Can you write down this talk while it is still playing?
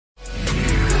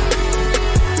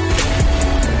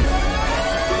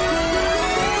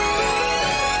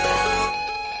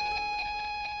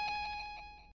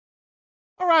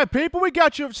right, people, we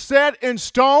got you set in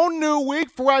stone. New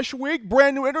week, fresh week,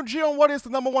 brand new energy on what is the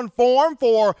 #1 forum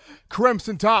for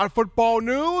Crimson Tide football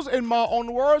news. In my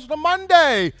own words, the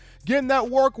Monday. Getting that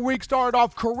work week started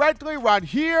off correctly right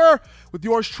here with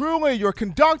yours truly, your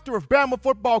conductor of Bama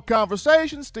football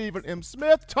conversation, Stephen M.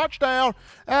 Smith. Touchdown,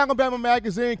 Alabama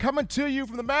Magazine, coming to you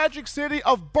from the magic city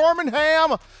of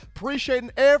Birmingham.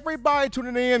 Appreciating everybody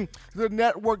tuning in to the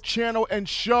network channel and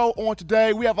show on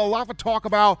today. We have a lot to talk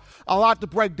about, a lot to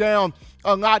break down,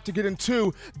 a lot to get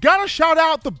into. Gotta shout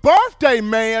out the birthday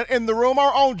man in the room,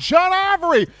 our own John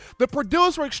Ivory, the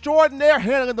producer extraordinaire,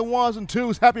 handling the ones and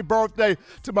twos. Happy birthday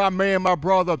to my man, my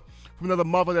brother, from another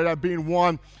mother that being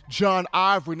one, John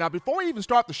Ivory. Now, before we even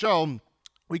start the show,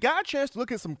 we got a chance to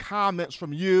look at some comments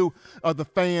from you, the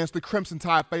fans, the Crimson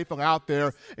Tide faithful out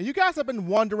there. And you guys have been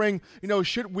wondering,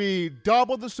 should we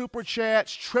double the super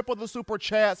chats, triple the super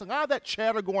chats, and a lot of that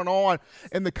chatter going on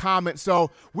in the comments.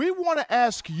 So we want to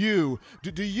ask you,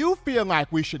 do you feel like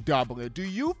we should double it? Do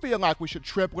you feel like we should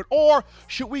triple it? Or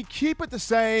should we keep it the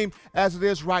same as it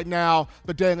is right now,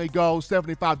 the Daily Go,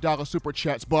 $75 super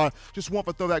chats? But just want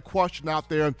to throw that question out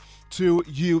there to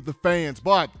you, the fans.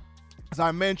 But as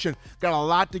I mentioned, got a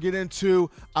lot to get into,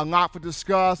 a lot to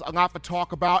discuss, a lot to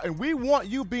talk about, and we want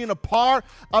you being a part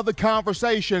of the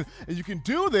conversation. And you can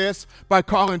do this by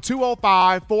calling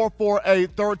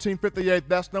 205-448-1358.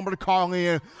 That's the number to call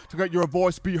in to get your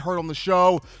voice be heard on the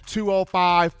show,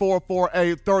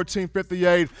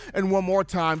 205-448-1358. And one more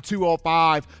time,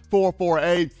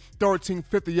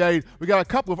 205-448-1358. We got a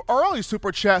couple of early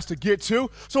super chats to get to.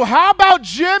 So how about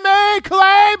Jimmy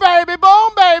Clay, baby?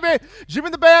 Boom, baby. Jimmy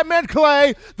the Bad Man Clay,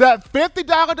 that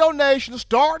 $50 donation,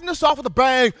 starting us off with a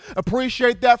bang.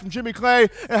 Appreciate that from Jimmy Clay.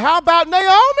 And how about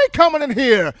Naomi coming in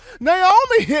here?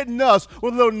 Naomi hitting us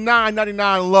with a little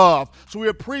 $9.99 love. So we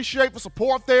appreciate the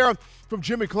support there from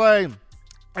Jimmy Clay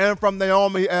and from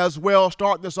Naomi as well.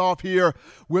 Starting this off here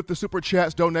with the Super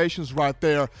Chats donations right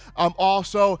there.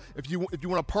 Also, if you want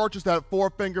to purchase that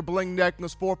four-finger bling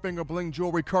necklace, four-finger bling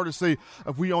jewelry, courtesy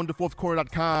of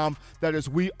WeOwnTheFourthQuarter.com, that is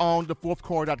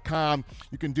WeOwnTheFourthQuarter.com,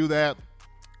 you can do that.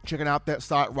 Checking out that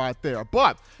site right there.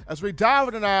 But as we dive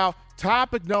into now,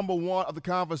 topic number one of the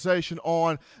conversation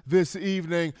on this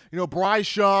evening,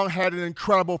 Bryce Young had an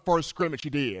incredible first scrimmage. He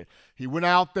did. He went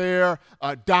out there,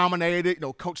 dominated.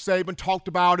 Coach Saban talked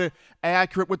about it,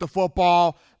 accurate with the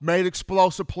football, made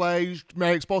explosive plays,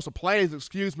 managed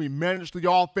the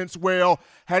offense well,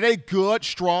 had a good,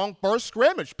 strong first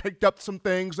scrimmage, picked up some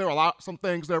things there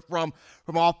from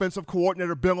offensive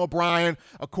coordinator Bill O'Brien,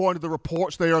 according to the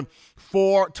reports there,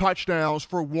 4 touchdowns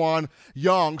for one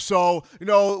Young. So,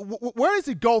 where does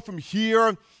he go from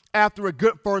here after a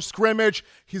good first scrimmage?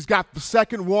 He's got the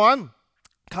second one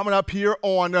coming up here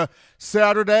on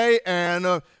Saturday, and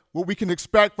what we can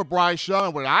expect for Bryce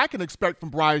Young, what I can expect from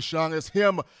Bryce Young is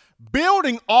him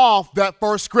building off that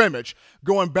first scrimmage,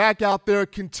 going back out there,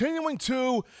 continuing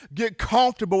to get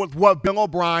comfortable with what Bill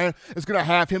O'Brien is going to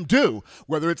have him do,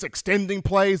 whether it's extending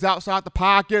plays outside the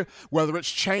pocket, whether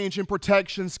it's changing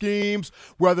protection schemes,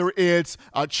 whether it's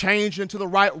changing to the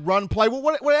right run play,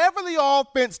 whatever the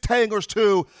offense tailors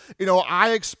to,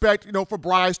 I expect, for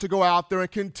Bryce to go out there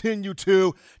and continue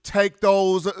to take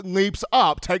those leaps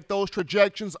up, take those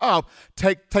trajectories up,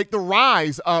 take the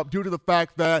rise up due to the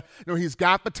fact that, he's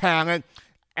got the talent.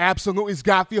 Absolutely, he's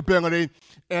got the ability,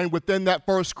 and within that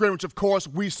first scrimmage, of course,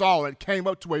 we saw it. Came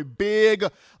up to a big,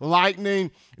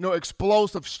 lightning,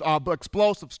 explosive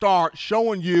start,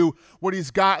 showing you what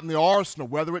he's got in the arsenal.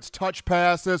 Whether it's touch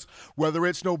passes, whether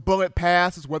it's bullet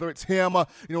passes, whether it's him,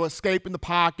 escaping the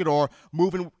pocket or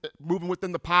moving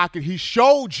within the pocket, he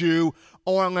showed you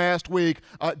on last week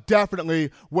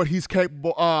definitely what he's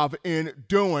capable of in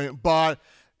doing. But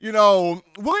will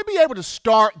he be able to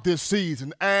start this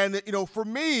season? And, for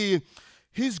me,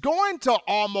 he's going to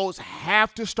almost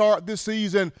have to start this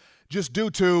season just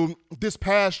due to this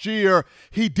past year,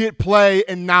 he did play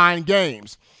in 9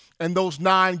 games. And those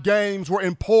 9 games were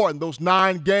important. Those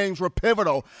 9 games were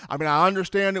pivotal. I mean, I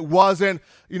understand it wasn't,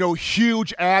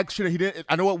 huge action.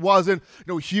 I know it wasn't,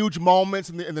 huge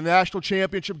moments in the national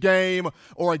championship game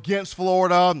or against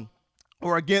Florida,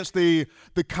 or against the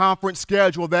conference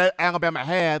schedule that Alabama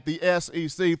had, the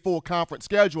SEC full conference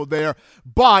schedule there.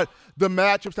 But the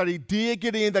matchups that he did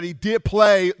get in, that he did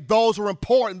play, those are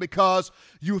important because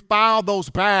you file those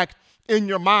back in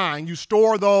your mind. You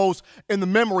store those in the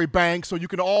memory bank so you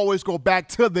can always go back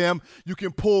to them. You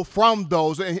can pull from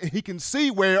those. And he can see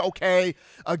where, okay,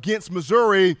 against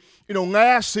Missouri,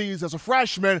 last season as a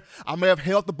freshman, I may have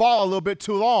held the ball a little bit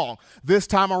too long. This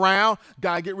time around,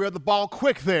 got to get rid of the ball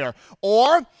quick there.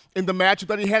 Or in the matchup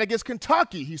that he had against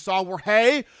Kentucky, he saw where,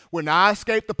 hey, when I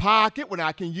escape the pocket, when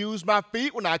I can use my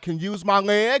feet, when I can use my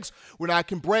legs, when I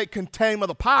can break containment of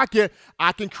the pocket,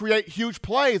 I can create huge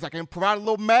plays. I can provide a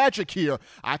little magic here.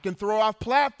 I can throw off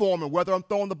platform, and whether I'm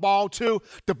throwing the ball to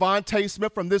Devontae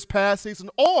Smith from this past season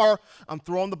or I'm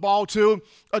throwing the ball to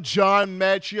a John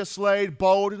Mechie, a Slade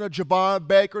Bolden, a Javon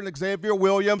Baker, and Xavier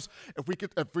Williams, if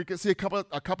we could see a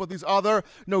couple of these other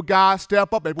guys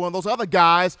step up, maybe one of those other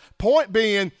guys. Point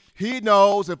being, he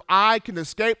knows if I can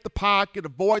escape the pocket,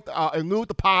 elude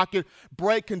the pocket,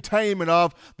 break containment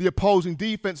of the opposing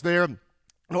defense there,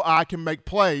 I can make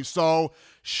plays. So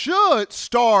should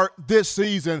start this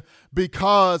season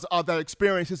because of that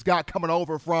experience he's got coming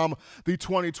over from the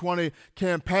 2020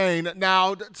 campaign.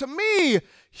 Now, to me,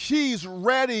 he's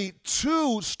ready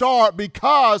to start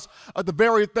because of the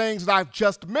very things that I've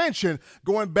just mentioned,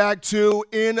 going back to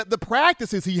in the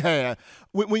practices he had.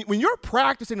 When you're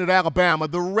practicing at Alabama,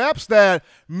 the reps that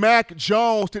Mac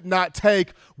Jones did not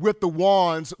take with the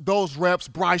ones, those reps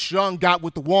Bryce Young got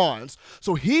with the ones.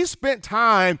 So he spent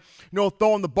time,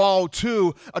 throwing the ball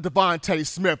to a Devontae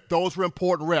Smith. Those were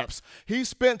important reps. He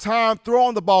spent time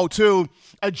throwing the ball to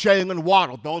a Jalen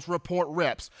Waddle. Those were important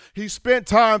reps. He spent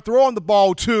time throwing the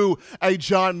ball to a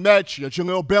John Mechie, a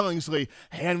Jaleel Billingsley,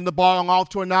 handing the ball off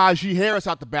to a Najee Harris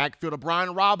out the backfield, a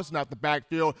Brian Robinson out the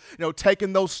backfield,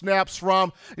 taking those snaps from,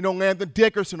 Landon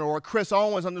Dickerson or Chris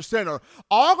Owens under center.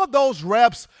 All of those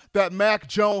reps that Mac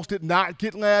Jones did not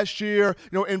get last year,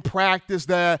 in practice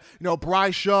that,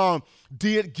 Bryce Young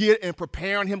did get in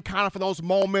preparing him kind of for those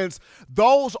moments,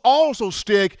 those also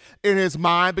stick in his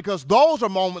mind because those are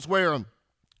moments where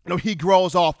he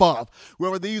grows off of.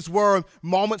 Whether these were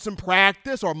moments in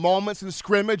practice or moments in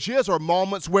scrimmages or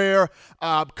moments where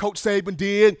Coach Saban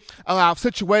did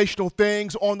situational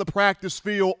things on the practice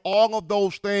field, all of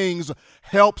those things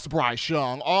helps Bryce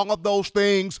Young. All of those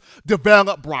things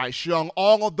develop Bryce Young.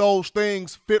 All of those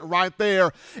things fit right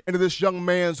there into this young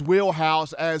man's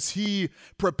wheelhouse as he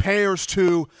prepares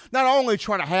to not only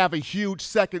try to have a huge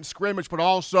second scrimmage, but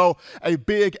also a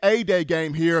big A-Day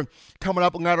game here coming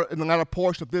up in the latter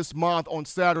portion of this month on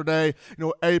Saturday,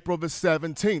 April the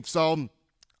 17th. So,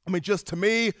 just to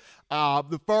me,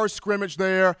 the first scrimmage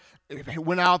there, he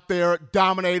went out there,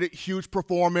 dominated, huge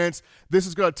performance. This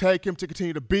is going to take him to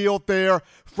continue to build there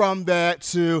from that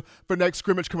to the next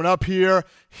scrimmage coming up here.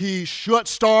 He should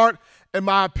start, in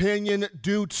my opinion,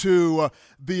 due to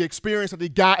the experience that he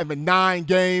got in the 9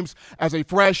 games as a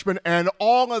freshman and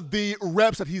all of the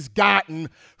reps that he's gotten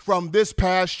from this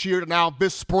past year to now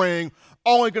this spring.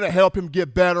 Only going to help him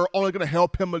get better, only going to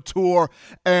help him mature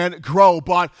and grow.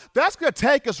 But that's going to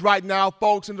take us right now,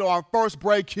 folks, into our first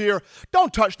break here.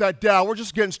 Don't touch that dial. We're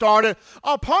just getting started.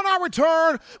 Upon our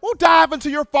return, we'll dive into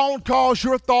your phone calls,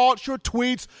 your thoughts, your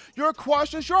tweets, your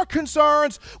questions, your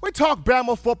concerns. We talk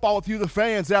Bama football with you, the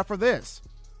fans, after this.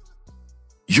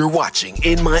 You're watching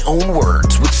In My Own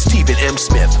Words with Stephen M.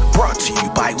 Smith, brought to you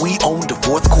by We Own the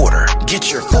Fourth Quarter. Get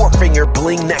your 4-finger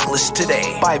bling necklace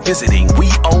today by visiting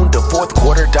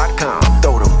weownthefourthquarter.com.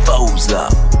 Throw them foes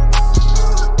up.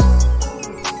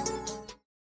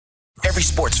 Every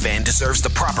sports fan deserves the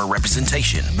proper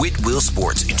representation. Whitwell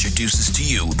Sports introduces to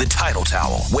you the Title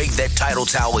Towel. Wave that Title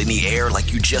Towel in the air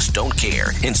like you just don't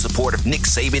care. In support of Nick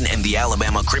Saban and the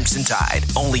Alabama Crimson Tide.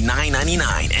 Only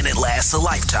 $9.99 and it lasts a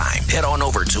lifetime. Head on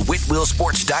over to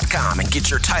whitwellsports.com and get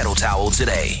your Title Towel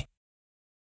today.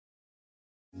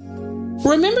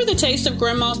 Remember the taste of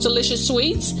Grandma's delicious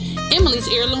sweets? Emily's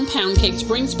Heirloom Pound Cakes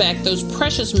brings back those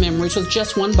precious memories with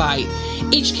just one bite.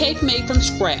 Each cake made from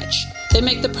scratch. They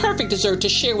make the perfect dessert to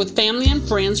share with family and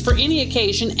friends for any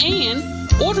occasion, and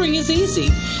ordering is easy.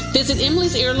 Visit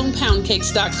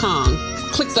emily'sheirloompoundcakes.com.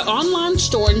 Click the online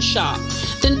store and shop.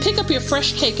 Then pick up your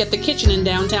fresh cake at the kitchen in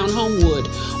downtown Homewood.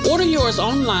 Order yours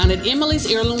online at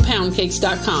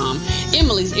emily'sheirloompoundcakes.com.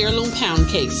 Emily's Heirloom Pound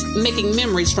Cakes, making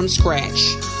memories from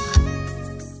scratch.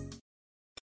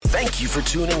 Thank you for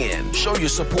tuning in. Show your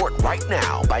support right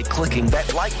now by clicking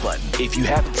that like button. If you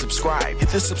haven't subscribed, hit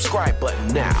the subscribe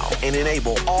button now and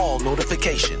enable all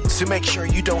notifications to make sure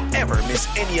you don't ever miss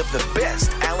any of the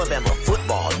best Alabama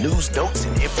football news, notes,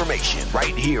 and information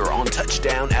right here on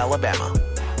Touchdown Alabama.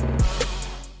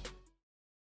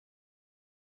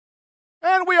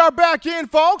 And we are back back in,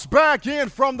 folks. Back in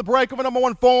from the break of a number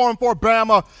one forum for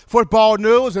Bama football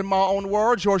news. In my own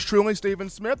words, yours truly, Stephen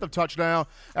Smith of Touchdown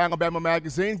Alabama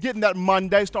Magazine. Getting that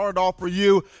Monday started off for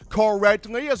you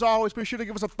correctly. As always, be sure to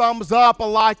give us a thumbs up, a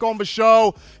like on the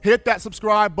show. Hit that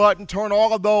subscribe button. Turn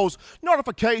all of those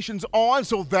notifications on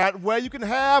so that way you can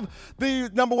have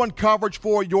the number one coverage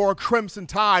for your Crimson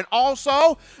Tide.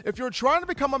 Also, if you're trying to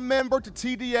become a member to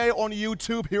TDA on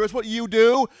YouTube, here's what you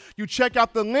do. You check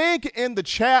out the link in the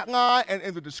chat line and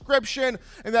in the description,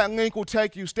 and that link will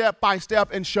take you step by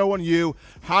step in showing you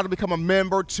how to become a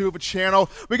member to the channel.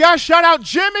 We got to shout out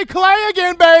Jimmy Clay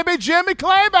again, baby. Jimmy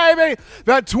Clay, baby.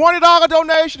 That $20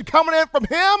 donation coming in from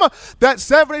him. That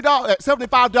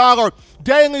 $75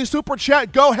 daily super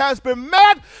chat go has been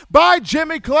met by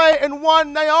Jimmy Clay and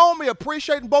one Naomi.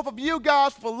 Appreciating both of you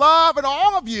guys for the love and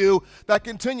all of you that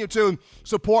continue to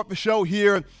support the show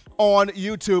here on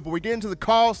YouTube. We get into the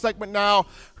call segment now.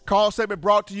 Call segment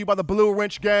brought to you by the Blue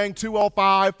Wrench Gang,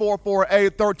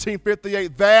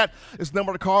 205-448-1358. That is the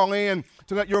number to call in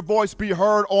to let your voice be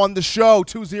heard on the show,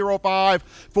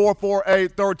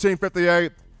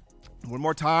 205-448-1358. One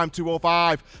more time,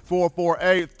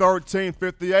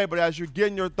 205-448-1358. But as you're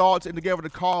getting your thoughts in together to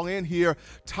call in here,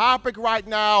 topic right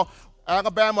now,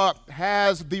 Alabama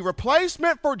has the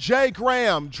replacement for Jay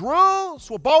Graham. Drew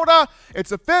Swoboda,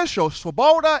 it's official.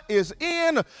 Swoboda is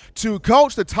in to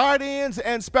coach the tight ends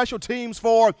and special teams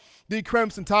for the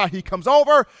Crimson Tide. He comes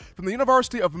over from the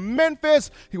University of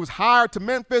Memphis. He was hired to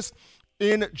Memphis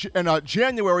in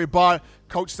January, but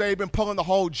Coach Saban pulling the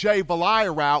whole Jay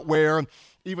Valai route where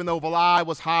even though Valai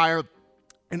was hired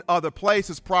in other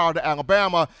places prior to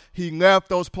Alabama, he left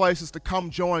those places to come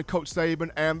join Coach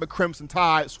Saban and the Crimson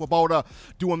Tide. Swoboda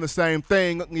doing the same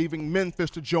thing, leaving Memphis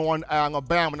to join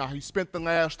Alabama. Now, he spent the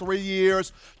last 3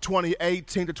 years,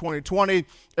 2018 to 2020,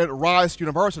 at Rice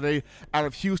University out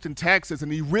of Houston, Texas,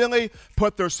 and he really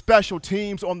put their special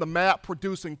teams on the map,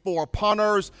 producing 4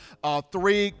 punters,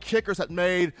 3 kickers that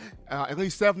made at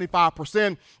least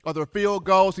 75% of their field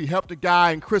goals. He helped a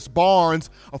guy in Chris Barnes,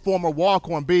 a former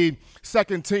walk-on, be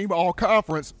second team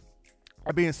all-conference,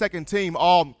 being second team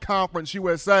all-conference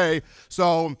USA.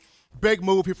 So big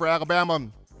move here for Alabama,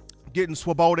 getting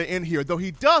Swoboda in here. Though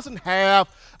he doesn't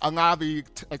have a lot of the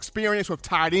experience with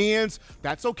tight ends,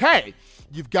 that's okay.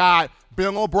 You've got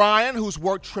Bill O'Brien, who's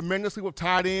worked tremendously with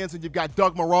tight ends, and you've got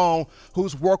Doug Marrone,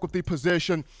 who's worked with the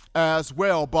position as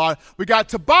well. But we got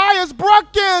Tobias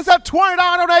Brookins, a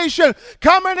 $20 donation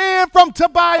coming in from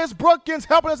Tobias Brookins,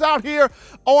 helping us out here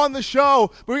on the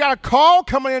show. But we got a call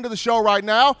coming into the show right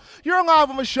now. You're live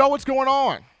on the show. What's going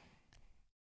on?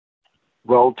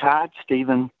 Roll Tide,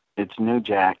 Stephen. It's New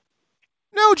Jack.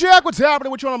 New Jack, what's happening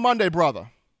with you on a Monday,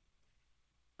 brother?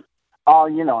 Oh,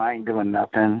 I ain't doing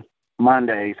nothing.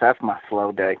 Mondays, that's my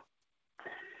slow day.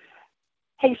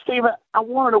 Hey, Stephen, I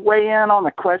wanted to weigh in on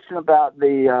the question about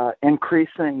the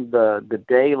increasing the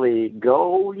daily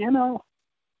goal, I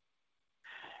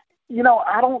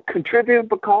don't contribute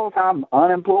because I'm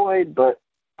unemployed, but,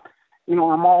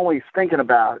 I'm always thinking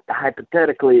about,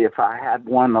 hypothetically, if I had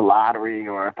won the lottery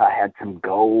or if I had some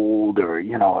gold or,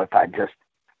 if I just,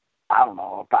 I don't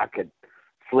know, if I could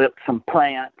flip some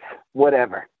plants,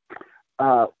 whatever.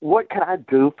 What can I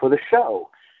do for the show?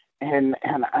 And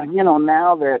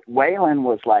now that Waylon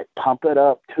was like, pump it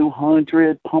up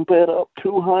 200,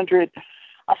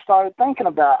 I started thinking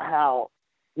about how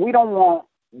we don't want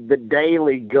the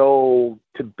daily goal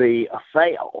to be a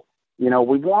fail. We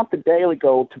want the daily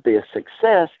goal to be a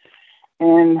success.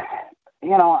 And,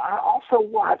 I also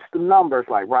watch the numbers.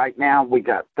 Like right now we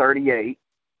got 38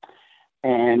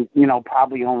 and,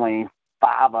 probably only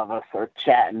 5 of us are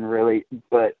chatting really,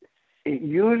 but it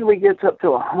usually gets up to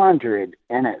 100,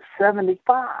 and at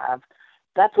 75,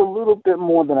 that's a little bit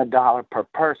more than $1 per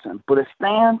person. But it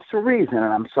stands to reason,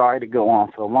 and I'm sorry to go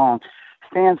on so long,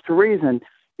 stands to reason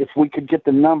if we could get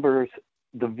the numbers,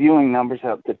 the viewing numbers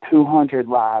up to 200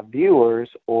 live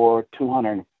viewers or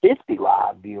 250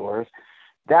 live viewers,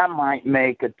 that might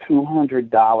make a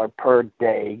 $200 per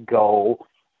day goal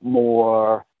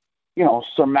more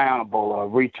surmountable or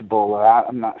reachable, or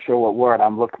I'm not sure what word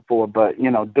I'm looking for, but,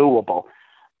 doable.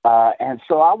 And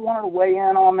so I wanted to weigh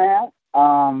in on that.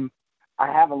 I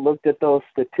haven't looked at those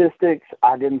statistics.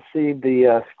 I didn't see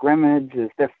the scrimmage. Is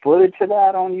there footage of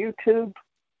that on YouTube?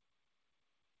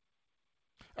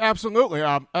 Absolutely,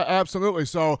 absolutely.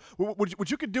 So,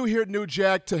 what you could do here at New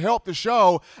Jack to help the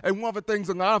show, and one of the things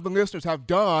a lot of the listeners have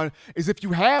done is if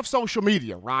you have social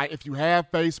media, right? If you have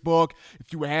Facebook,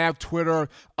 if you have Twitter,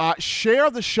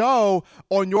 share the show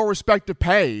on your respective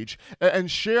page, and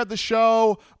share the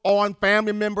show on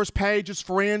family members' pages,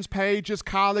 friends' pages,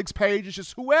 colleagues' pages,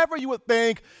 just whoever you would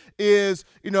think is,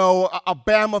 a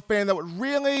Bama fan that would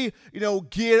really,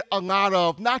 get a lot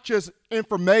of not just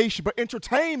information but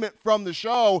entertainment from the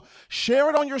show. Share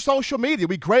it on your social media.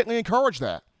 We greatly encourage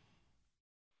that.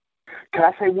 Can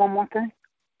I say one more thing?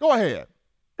 Go ahead.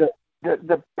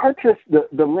 The purchase,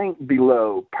 the link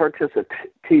below, purchase a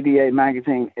TDA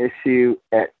magazine issue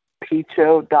at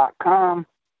peacho.com.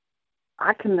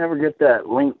 I can never get that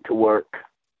link to work.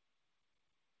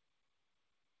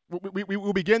 We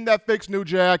will begin that fix, New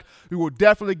Jack. We will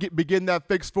definitely begin that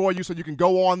fix for you so you can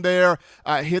go on there,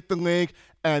 hit the link,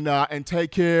 and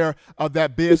take care of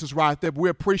that business right there. But we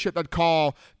appreciate that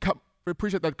call. We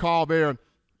appreciate that call there.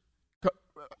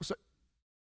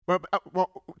 Well,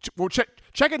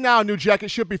 check it now, New Jack.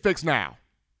 It should be fixed now.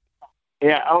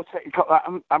 Yeah,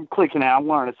 I'm clicking out. I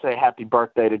wanted to say happy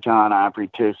birthday to John Ivory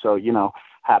too. So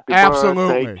happy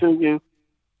birthday to you.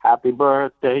 Happy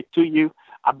birthday to you.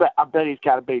 I bet he's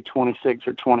got to be 26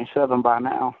 or 27 by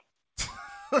now.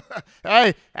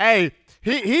 Hey,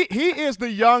 he is the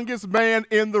youngest man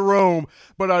in the room.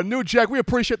 But New Jack, we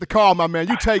appreciate the call, my man.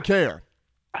 You take care.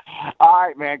 All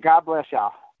right, man. God bless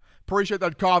y'all. Appreciate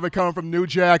that call coming from New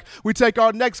Jack. We take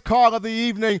our next call of the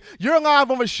evening. You're live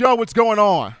on the show. What's going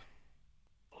on?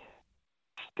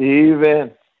 Steven,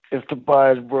 it's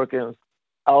Tobias Brookins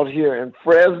out here in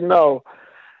Fresno.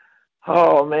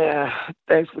 Oh, man,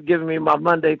 thanks for giving me my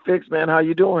Monday fix, man. How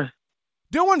you doing?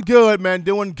 Doing good, man,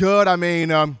 doing good. I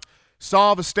mean,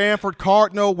 saw the Stanford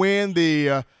Cardinal win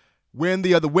the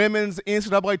women's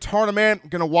NCAA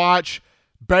tournament. Going to watch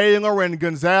Baylor and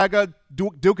Gonzaga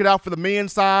duke it out for the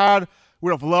men's side.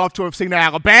 Would have loved to have seen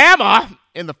Alabama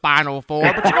in the Final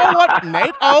Four. But you know what?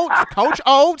 Nate Oates, Coach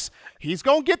Oates, he's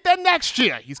going to get that next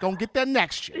year. Yeah.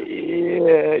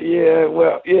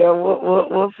 Well,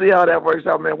 we'll see how that works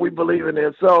out, man. We believe in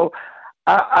it. So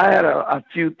I had a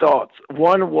few thoughts.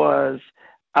 One was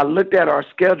I looked at our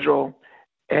schedule,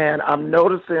 and I'm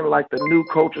noticing, like, the new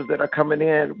coaches that are coming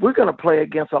in, we're going to play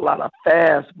against a lot of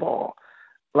fastball,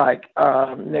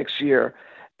 next year.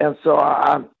 And so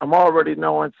I'm already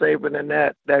knowing Saban and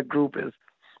that group is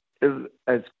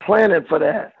planning for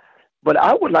that. But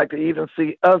I would like to even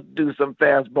see us do some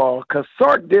fastball, because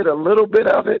Sark did a little bit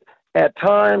of it at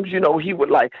times. He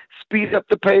would speed up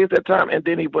the pace at times, and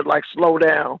then he would slow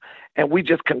down, and we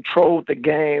just controlled the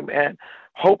game. And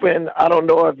hoping, I don't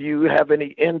know if you have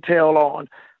any intel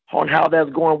on how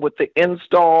that's going with the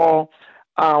install,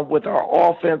 with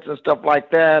our offense and stuff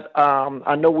like that.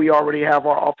 I know we already have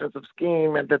our offensive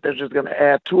scheme and that they're just going to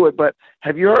add to it, but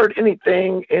have you heard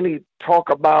any talk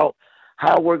about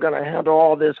how we're going to handle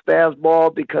all this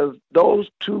fastball? Because those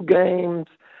two games,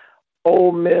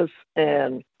 Ole Miss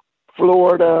and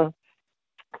Florida,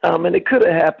 and it could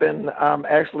have happened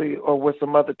actually, or with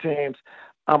some other teams.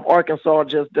 Arkansas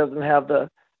just doesn't have the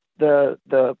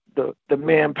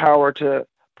manpower to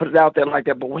put it out there like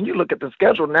that. But when you look at the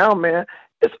schedule now, man,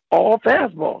 it's all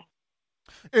fastball.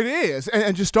 It is.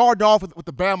 And just starting off with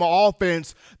the Bama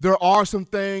offense, there are some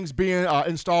things being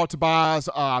installed, Tobias.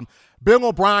 Bill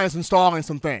O'Brien's installing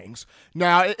some things.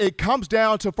 Now, it comes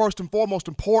down to, first and foremost,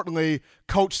 importantly,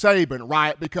 Coach Saban,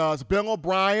 right? Because Bill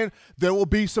O'Brien, there will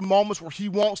be some moments where he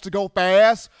wants to go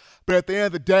fast, but at the end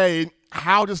of the day,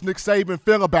 how does Nick Saban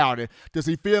feel about it? Does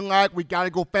he feel like we got to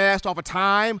go fast off of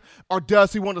time, or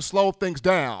does he want to slow things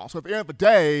down? So at the end of the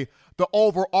day, the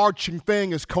overarching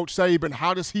thing is Coach Saban.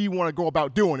 How does he want to go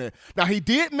about doing it? Now, he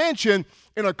did mention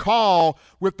in a call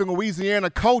with the Louisiana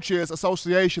Coaches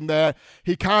Association that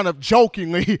he kind of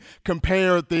jokingly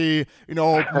compared the,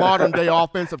 modern-day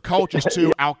offensive coaches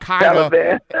to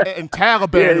Al-Qaeda and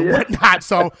Taliban and whatnot.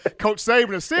 So Coach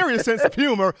Saban, a serious sense of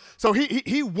humor. So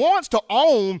he wants to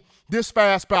own this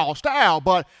fastball style,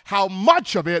 but how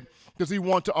much of it does he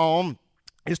want to own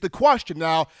is the question.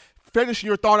 Now, finishing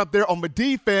your thought up there on the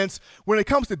defense, when it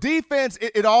comes to defense,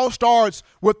 it all starts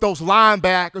with those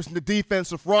linebackers in the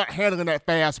defensive front handling that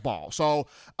fastball. So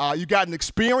you got an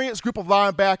experienced group of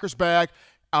linebackers back,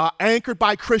 anchored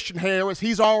by Christian Harris.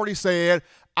 He's already said,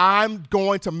 I'm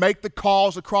going to make the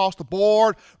calls across the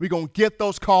board. We're going to get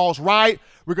those calls right.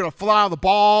 We're going to fly the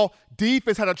ball.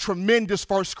 Defense had a tremendous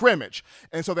first scrimmage.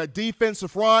 And so that defensive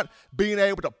front being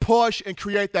able to push and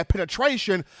create that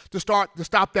penetration to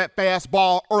stop that fast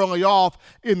ball early off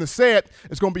in the set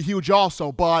is going to be huge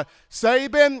also. But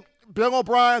Saban, Bill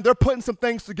O'Brien, they're putting some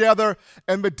things together,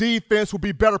 and the defense will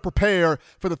be better prepared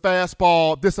for the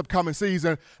fastball this upcoming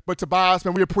season. But Tobias,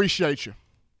 man, we appreciate you.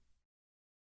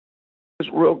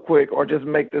 Just real quick, or just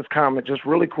make this comment just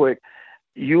really quick.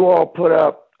 You all put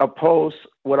up a post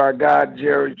with our guy,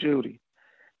 Jerry Jeudy,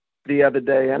 the other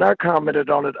day, and I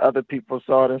commented on it. Other people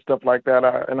saw it and stuff like that,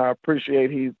 and I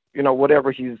appreciate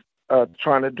whatever he's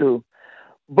trying to do.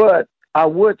 But I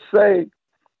would say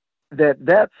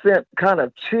that sent kind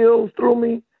of chills through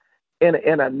me in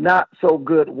a not so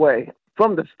good way,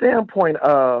 from the standpoint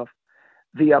of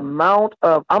the amount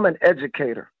of, I'm an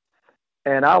educator,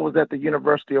 and I was at the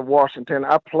University of Washington.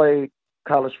 I played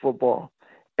college football.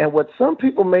 And what some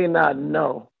people may not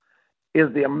know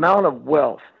is the amount of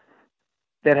wealth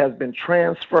that has been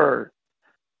transferred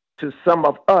to some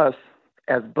of us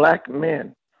as black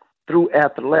men through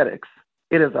athletics.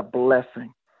 It is a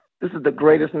blessing. This is the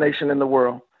greatest nation in the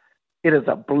world. It is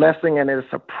a blessing and it is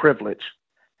a privilege.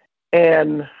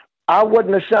 And I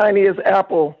wasn't the shiniest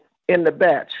apple in the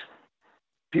batch.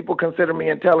 People consider me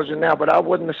intelligent now, but I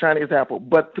wasn't the shiniest apple.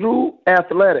 But through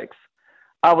athletics,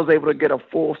 I was able to get a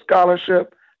full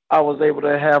scholarship. I was able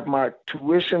to have my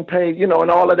tuition paid, and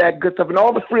all of that good stuff and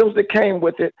all the frills that came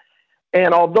with it.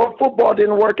 And although football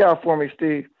didn't work out for me,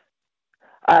 Steve,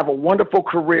 I have a wonderful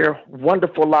career,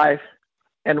 wonderful life,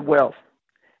 and wealth.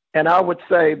 And I would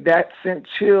say that sent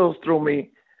chills through me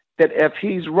that if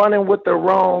he's running with the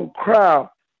wrong crowd,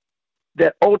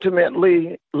 that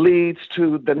ultimately leads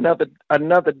to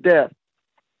another death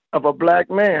of a black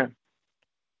man,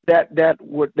 that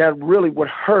really would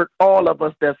hurt all of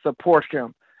us that support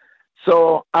him.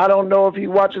 So I don't know if he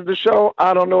watches the show.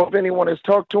 I don't know if anyone has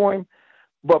talked to him,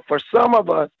 but for some of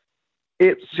us,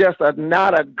 it's just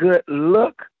not a good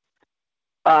look.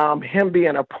 Him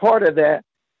being a part of that,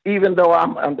 even though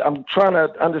I'm trying to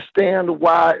understand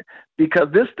why,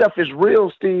 because this stuff is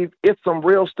real, Steve. It's some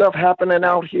real stuff happening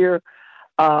out here.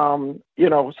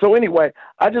 So anyway,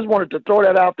 I just wanted to throw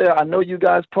that out there. I know you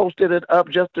guys posted it up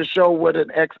just to show what an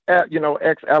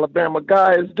ex-Alabama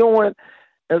guy is doing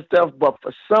and stuff, but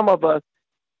for some of us,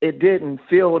 it didn't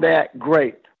feel that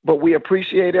great. But we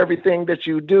appreciate everything that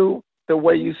you do, the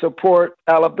way you support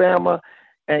Alabama,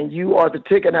 and you are the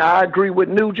ticket. Now, I agree with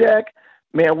New Jack.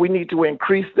 Man, we need to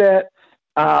increase that.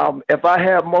 If I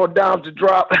have more dimes to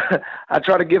drop, I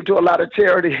try to give to a lot of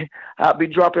charity. I'll be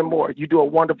dropping more. You do a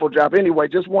wonderful job. Anyway,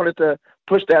 just wanted to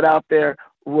push that out there.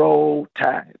 Roll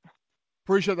Tide.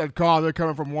 Appreciate that call. They're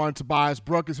coming from one Tobias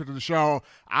Brookins here to the show.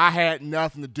 I had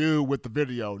nothing to do with the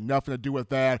video, nothing to do with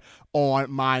that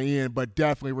on my end, but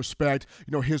definitely respect,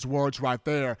 his words right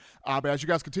there. But as you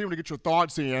guys continue to get your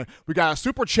thoughts in, we got a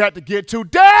super chat to get to.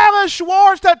 Dallas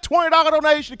Schwartz, that $20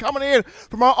 donation coming in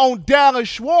from our own Dallas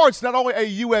Schwartz, not only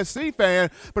a USC fan,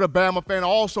 but a Bama fan,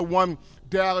 also one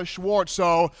Dallas Schwartz.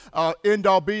 So, end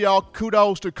all be all,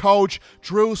 kudos to Coach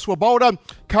Drew Swoboda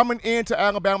coming into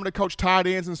Alabama to coach tight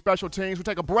ends and special teams. We'll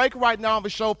take a break right now on the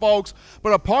show, folks.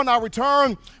 But upon our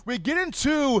return, we get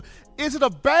into, is it a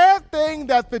bad thing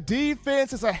that the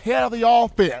defense is ahead of the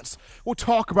offense? We'll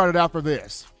talk about it after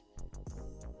this.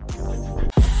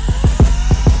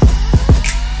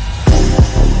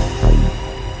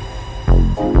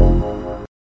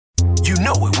 You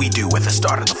know what we do at the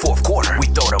start of the fourth quarter. We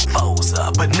throw them foes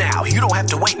up. But now you don't have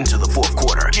to wait until the fourth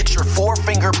quarter. Get your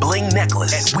 4-finger bling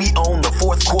necklace at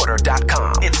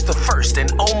WeOwnTheFourthQuarter.com. It's the first and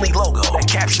only logo that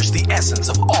captures the essence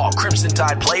of all Crimson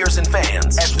Tide players and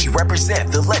fans as we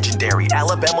represent the legendary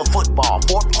Alabama football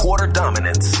fourth quarter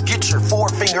dominance. Get your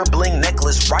 4-finger bling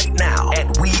necklace right now at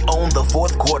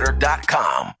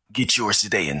WeOwnTheFourthQuarter.com. Get yours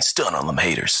today and stun on them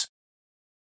haters.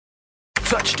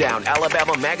 Touchdown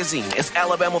Alabama Magazine is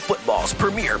Alabama football's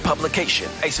premier publication.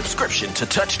 A subscription to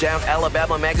Touchdown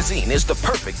Alabama Magazine is the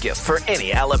perfect gift for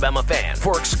any Alabama fan.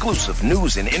 For exclusive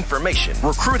news and information,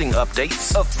 recruiting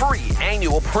updates, a free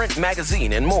annual print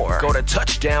magazine, and more, go to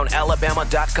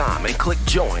touchdownalabama.com and click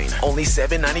join. Only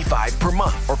 $7.95 per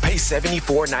month, or pay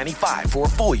 $74.95 for a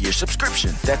full year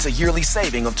subscription. That's a yearly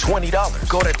saving of $20.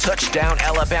 Go to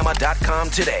touchdownalabama.com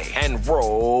today and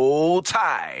roll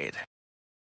Tide.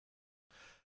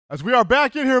 As we are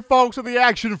back in here, folks, with the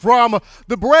action from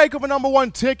the break of a number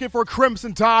one ticket for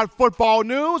Crimson Tide football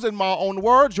news. In my own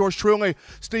words, yours truly,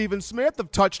 Stephen Smith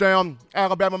of Touchdown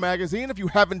Alabama Magazine. If you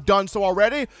haven't done so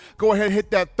already, go ahead and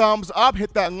hit that thumbs up,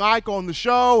 hit that like on the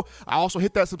show. I also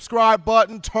hit that subscribe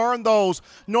button, turn those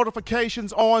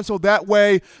notifications on so that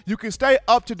way you can stay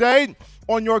up to date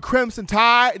on your Crimson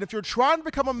Tide. And if you're trying to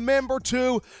become a member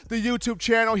to the YouTube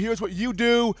channel, here's what you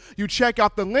do. You check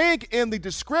out the link in the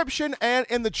description and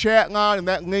in the chat line, and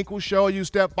that link will show you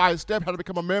step by step how to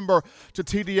become a member to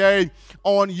TDA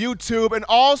on YouTube. And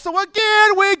also,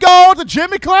 again, we go to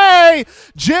Jimmy Clay.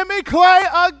 Jimmy Clay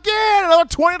again. Another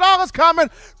 $20 coming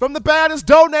from the baddest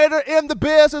donator in the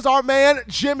business, our man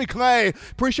Jimmy Clay.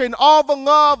 Appreciating all the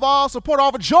love, all support,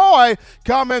 all the joy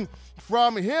coming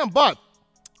from him. But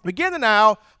we're getting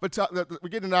now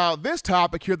this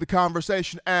topic here, the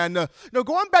conversation, and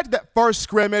going back to that first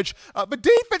scrimmage, the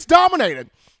defense dominated.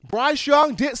 Bryce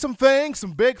Young did some things,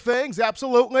 some big things,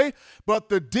 absolutely, but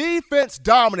the defense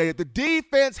dominated. The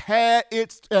defense had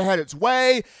its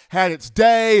way, had its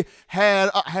day, had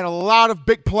a lot of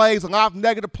big plays, a lot of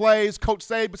negative plays. Coach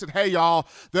Saban said, hey, y'all,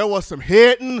 there was some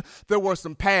hitting, there was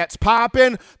some pads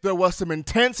popping, there was some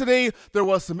intensity, there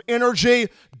was some energy.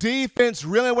 Defense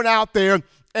really went out there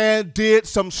and did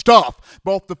some stuff.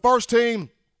 Both the first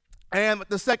team and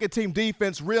the second team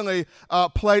defense really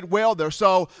played well there.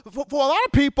 So for a lot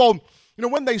of people,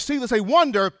 when they see this, they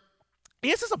wonder,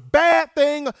 is this a bad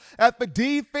thing that the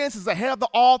defense is ahead of the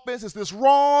offense? Is this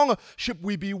wrong? Should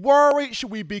we be worried?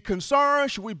 Should we be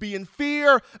concerned? Should we be in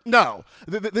fear? No,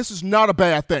 this is not a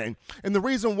bad thing. And the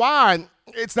reason why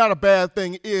it's not a bad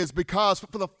thing is because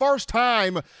for the first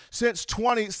time since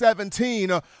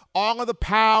 2017, all of the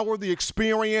power, the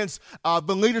experience,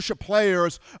 the leadership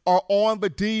players are on the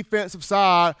defensive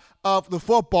side of the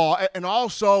football. And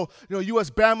also, you as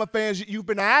Bama fans, you've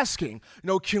been asking,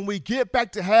 can we get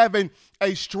back to having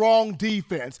a strong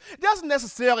defense? It doesn't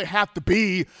necessarily have to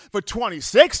be for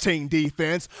 2016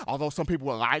 defense, although some people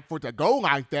would like for it to go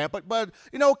like that. But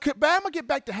could Bama get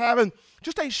back to having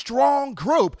just a strong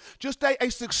group, just a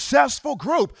successful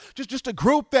group, just a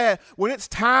group that when it's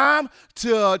time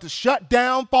to shut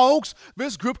down folks,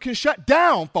 this group can shut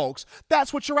down folks?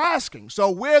 That's what you're asking.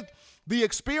 So with the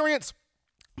experience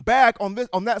back on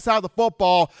that side of the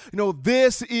football,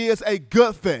 this is a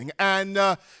good thing.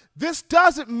 And this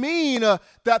doesn't mean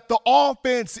that the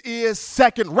offense is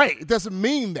second rate. It doesn't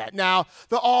mean that. Now,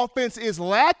 the offense is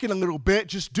lacking a little bit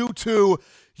just due to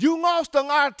you lost a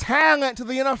lot of talent to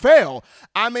the NFL.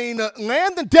 I mean,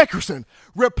 Landon Dickerson,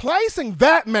 replacing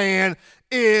that man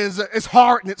is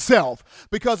hard in itself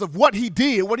because of what he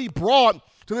did, what he brought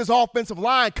to this offensive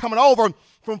line coming over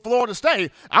from Florida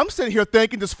State. I'm sitting here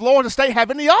thinking, does Florida State have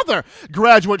any other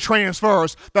graduate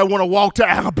transfers that want to walk to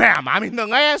Alabama? I mean, the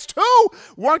last two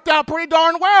worked out pretty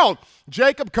darn well.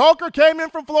 Jacob Coker came in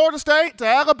from Florida State to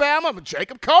Alabama.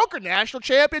 Jacob Coker, national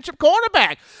championship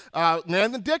quarterback.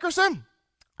 Landon Dickerson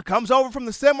comes over from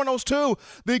the Seminoles to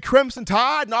the Crimson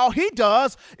Tide, and all he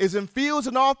does is infuse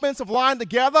an offensive line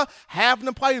together, having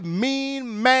them play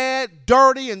mean, mad,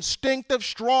 dirty, instinctive,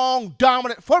 strong,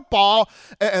 dominant football.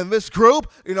 And this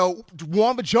group,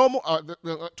 won the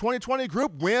 2020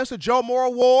 group wins the Joe Moore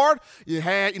Award. You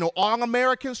had,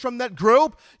 All-Americans from that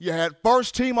group. You had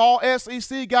first-team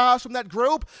All-SEC guys from that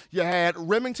group. You had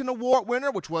Remington Award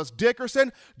winner, which was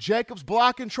Dickerson, Jacobs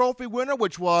Blocking Trophy winner,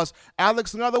 which was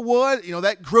Alex Leatherwood.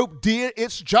 That group did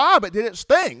its job. It did its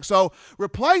thing. So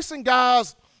replacing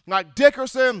guys like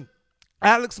Dickerson,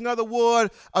 Alex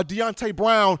Leatherwood, Deontay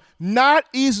Brown, not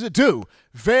easy to do.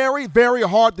 Very, very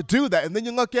hard to do that. And then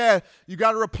you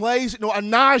got to replace, a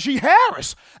Najee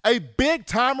Harris, a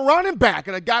big-time running back,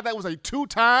 and a guy that was a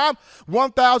two-time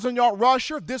 1,000-yard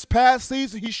rusher. This past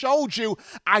season, he showed you,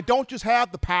 I don't just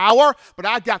have the power, but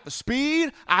I got the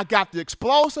speed, I got the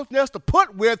explosiveness to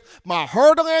put with my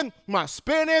hurdling, my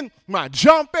spinning, my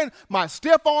jumping, my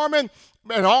stiff arming.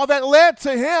 And all that led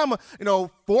to him,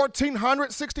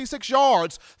 1,466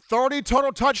 yards, 30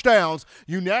 total touchdowns,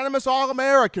 unanimous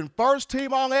All-American,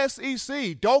 first-team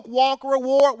All-SEC, Doak Walker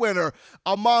Award winner,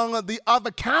 among the other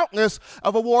countless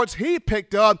of awards he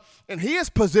picked up. And he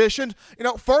is positioned,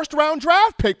 first-round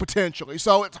draft pick potentially.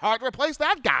 So it's hard to replace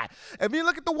that guy. If you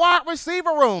look at the wide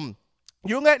receiver room,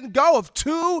 you're letting go of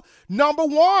two number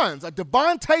ones, a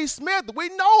Devontae Smith. We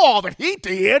know all that he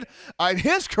did in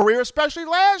his career, especially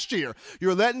last year.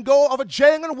 You're letting go of a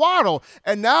Jalen Waddle,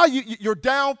 and now you're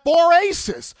down four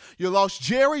aces. You lost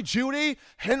Jerry Jeudy,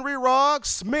 Henry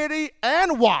Ruggs, Smitty,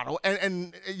 and Waddle,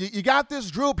 and you got this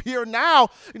group here now.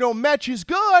 Mechie's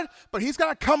good, but he's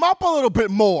got to come up a little bit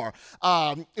more.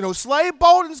 Slade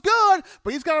Bolden's good,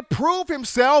 but he's got to prove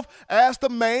himself as the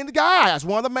main guy, as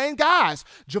one of the main guys.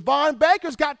 Javon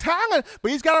Baker's got talent,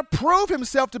 but he's got to prove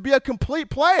himself to be a complete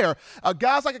player.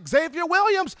 Guys like Xavier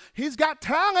Williams, he's got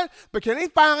talent, but can he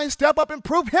finally step up and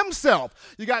prove himself?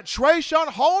 You got Trayshawn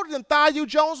Holden and Thaiu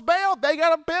Jones-Bell. They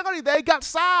got ability, they got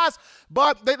size,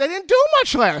 but they didn't do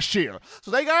much last year. So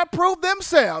they got to prove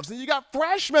themselves. And you got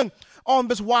freshmen on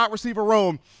this wide receiver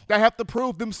room that have to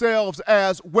prove themselves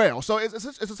as well. So it's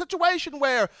a situation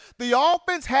where the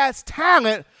offense has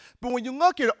talent, but when you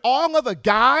look at all of the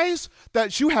guys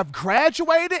that you have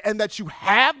graduated and that you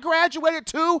have graduated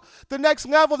to the next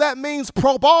level, that means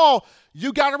pro ball,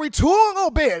 you got to retool a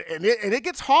little bit, and it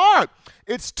gets hard.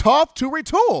 It's tough to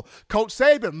retool. Coach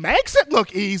Saban makes it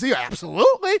look easy,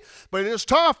 absolutely, but it is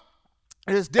tough.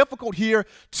 It is difficult here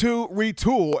to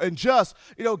retool. And just,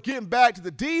 getting back to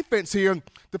the defense here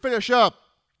to finish up,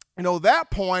 that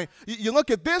point, you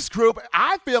look at this group,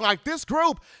 I feel like this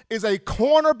group is a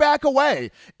cornerback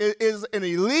away. It is an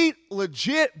elite,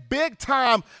 legit,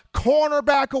 big-time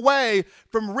cornerback away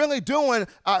from really doing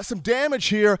some damage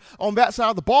here on that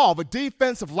side of the ball. The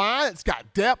defensive line, it's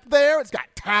got depth there. It's got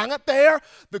talent there.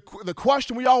 The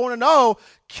question we all want to know,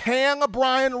 can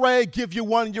Brian Ray give you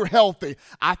one year healthy?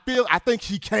 I think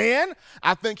he can.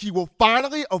 I think he will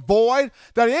finally avoid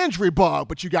that injury bug.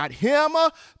 But you got him,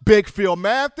 Big Phil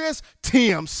Mathis,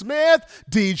 T.M. Smith,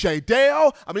 DJ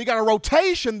Dale. You got a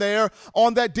rotation there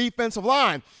on that defensive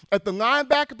line. At the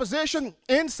linebacker position,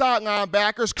 inside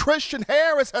linebackers, Christian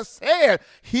Harris has said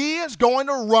he is going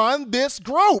to run this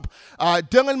group.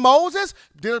 Dylan Moses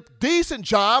did a decent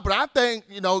job, but I think,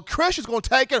 Christian's going to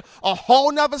take it a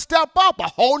whole nother step up, a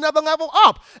whole nother level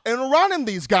up in running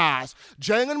these guys.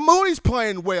 Jalen Moody's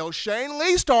playing well. Shane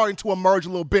Lee starting to emerge a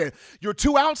little bit. Your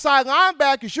two outside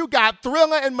linebackers, you got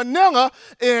Thriller and Manila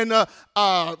in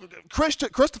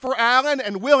Christopher Allen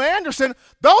and Will Anderson.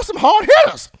 Those are some hard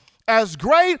hitters. As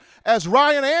great as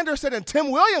Ryan Anderson and Tim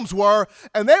Williams were,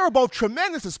 and they were both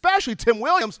tremendous, especially Tim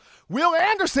Williams, Will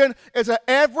Anderson is an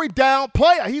every down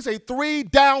player. He's a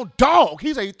 3-down dog.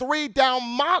 He's a 3-down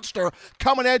monster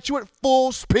coming at you at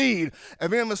full speed.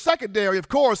 And then in the secondary, of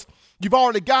course, you've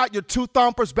already got your two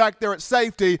thumpers back there at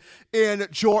safety in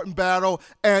Jordan Battle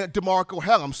and DeMarco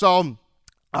Hellum. So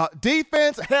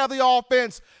defense, ahead of the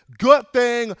offense, good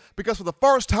thing, because for the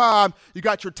first time, you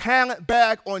got your talent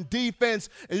back on defense,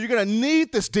 and you're going to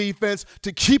need this defense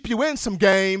to keep you in some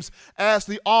games as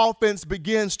the offense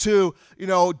begins to,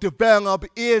 develop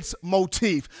its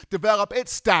motif, develop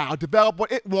its style, develop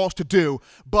what it wants to do.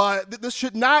 But this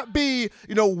should not be,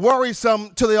 worrisome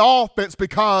to the offense,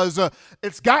 because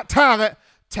it's got talent.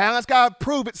 Talent's got to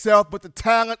prove itself, but the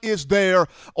talent is there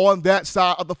on that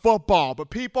side of the football. But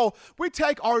people, we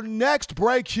take our next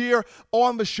break here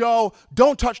on the show.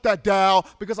 Don't touch that dial,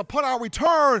 because upon our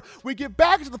return, we get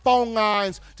back to the phone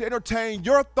lines to entertain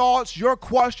your thoughts, your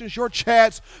questions, your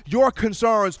chats, your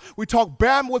concerns. We talk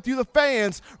Bama with you, the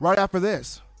fans, right after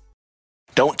this.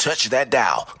 Don't touch that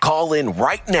dial. Call in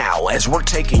right now, as we're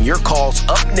taking your calls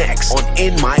up next on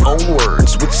In My Own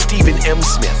Words with Stephen M.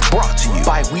 Smith. Brought to you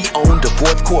by We Own the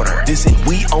Fourth Quarter. Visit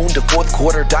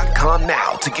WeOwnTheFourthQuarter.com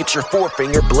now to get your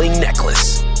four-finger bling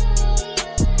necklace.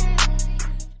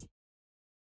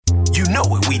 You know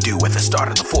what we do at the start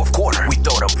of the fourth quarter. We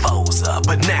throw them foes up.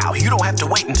 But now you don't have to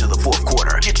wait until the fourth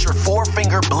quarter. Get your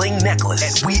four-finger bling necklace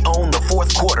at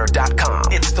WeOwnTheFourthQuarter.com.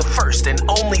 It's the first and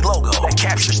only logo that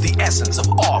captures the essence of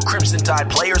all Crimson Tide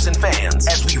players and fans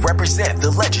as we represent the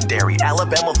legendary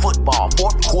Alabama football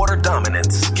fourth quarter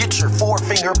dominance. Get your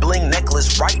four-finger bling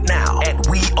necklace right now at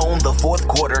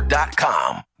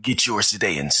WeOwnTheFourthQuarter.com. Get yours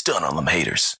today and stun on them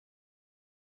haters.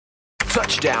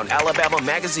 Touchdown Alabama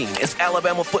Magazine is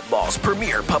Alabama football's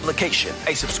premier publication.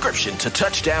 A subscription to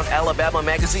Touchdown Alabama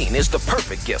Magazine is the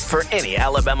perfect gift for any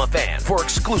Alabama fan. For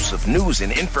exclusive news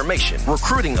and information,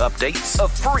 recruiting updates, a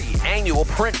free annual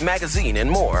print magazine, and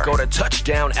more, go to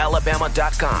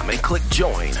touchdownalabama.com and click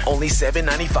join. Only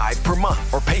 $7.95 per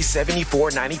month, or pay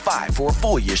 $74.95 for a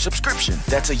full year subscription.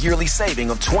 That's a yearly saving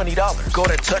of $20. Go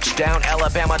to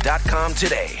touchdownalabama.com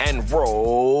today and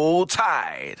roll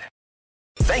Tide.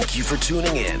 Thank you for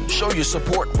tuning in. Show your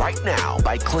support right now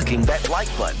by clicking that like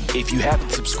button. If you haven't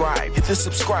subscribed, hit the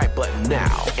subscribe button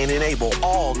now and enable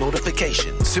all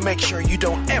notifications to make sure you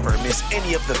don't ever miss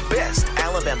any of the best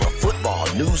Alabama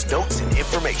football news, notes, and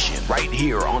information right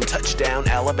here on Touchdown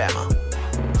Alabama.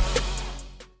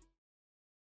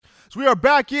 So we are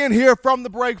back in here from the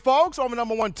break, folks, on the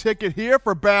number one ticket here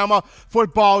for Bama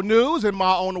football news. In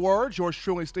my own words, yours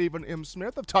truly, Stephen M.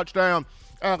 Smith of Touchdown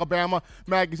Alabama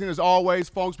Magazine. As always,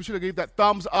 folks, be sure to give that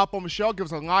thumbs up on the show, give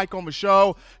us a like on the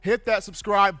show, hit that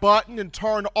subscribe button, and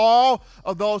turn all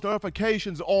of those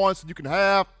notifications on so you can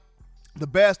have the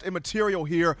best in material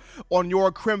here on your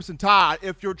Crimson Tide.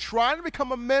 If you're trying to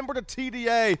become a member to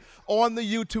TDA on the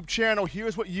YouTube channel,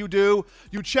 here's what you do.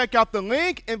 You check out the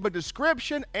link in the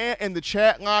description and in the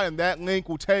chat line, and that link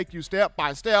will take you step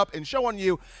by step and showing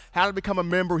you how to become a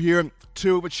member here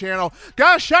to the channel.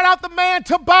 Gotta shout out the man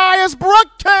Tobias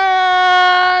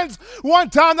Brookins! One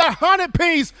time, that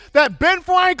 100-piece, that Ben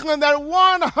Franklin, that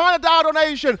 $100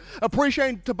 donation.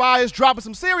 Appreciating Tobias dropping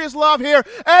some serious love here.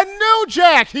 And New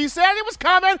Jack, he said he was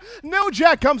coming. New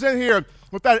Jack comes in here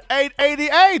with that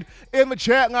 888 in the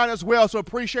chat line as well. So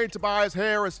appreciate Tobias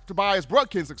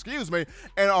Brookins,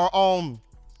 and our own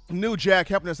New Jack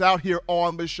helping us out here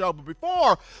on the show. But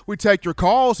before we take your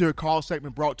calls here, call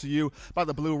segment brought to you by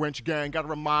the Blue Wrench Gang. Got to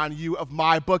remind you of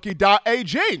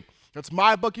MyBookie.ag. That's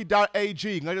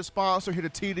MyBookie.ag, latest sponsor here to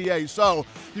TDA. So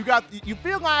you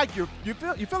feel like you're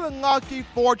feeling lucky,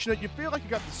 fortunate. You feel like you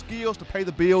got the skills to pay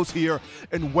the bills here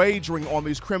and wagering on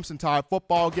these Crimson Tide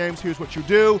football games. Here's what you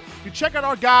do: you check out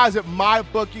our guys at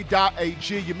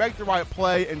MyBookie.ag. You make the right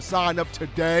play and sign up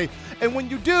today. And when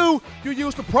you do, you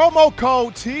use the promo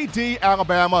code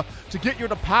TDAlabama to get your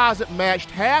deposit matched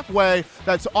halfway.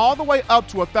 That's all the way up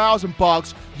to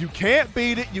 $1,000. You can't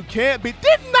beat it. You can't beat.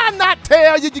 Didn't I not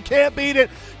tell you? You can't beat it.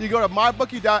 You go to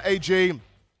MyBookie.ag.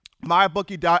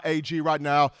 MyBookie.ag right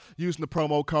now using the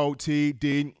promo code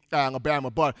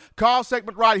TDAlabama. But call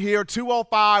segment right here,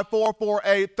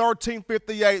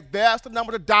 205-448-1358. That's the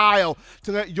number to dial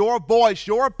to let your voice,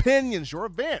 your opinions, your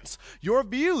events, your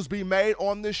views be made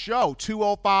on this show.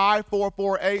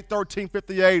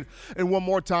 205-448-1358. And one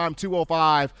more time,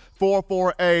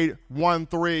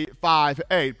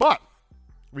 205-448-1358. But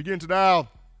we get into now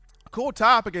a cool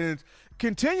topic, and it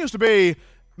continues to be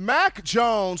Mac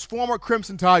Jones, former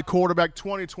Crimson Tide quarterback,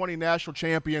 2020 national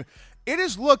champion. It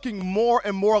is looking more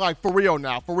and more like for real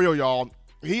now. For real, y'all.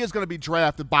 He is going to be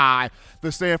drafted by the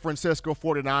San Francisco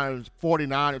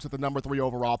 49ers at the number 3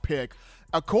 overall pick.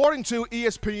 According to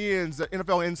ESPN's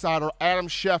NFL insider Adam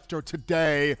Schefter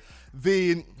today,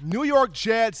 the New York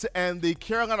Jets and the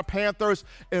Carolina Panthers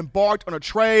embarked on a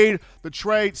trade. The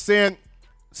trade sent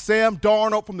Sam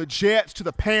Darnold from the Jets to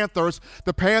the Panthers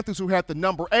who had the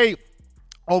number 8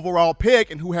 overall pick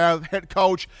and who have head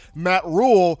coach Matt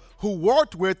Rule, who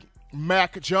worked with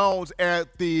Mac Jones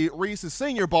at the Reese's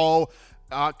Senior Bowl.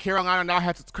 Carolina now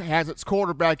has its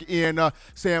quarterback in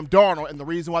Sam Darnold, and the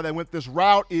reason why they went this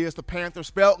route is the Panthers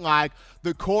felt like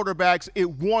the quarterbacks it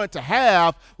wanted to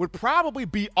have would probably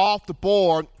be off the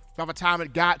board by the time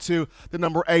it got to the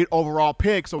number 8 overall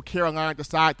pick. So Carolina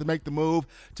decided to make the move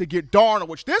to get Darnold,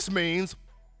 which this means,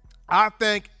 I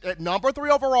think, at number 3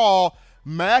 overall,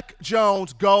 Mac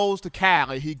Jones goes to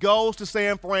Cali. He goes to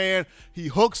San Fran. He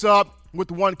hooks up with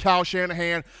one Kyle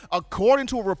Shanahan. According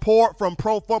to a report from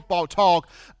Pro Football Talk,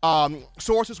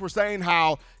 sources were saying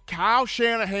how Kyle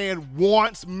Shanahan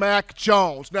wants Mac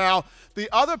Jones. Now, the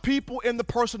other people in the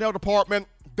personnel department,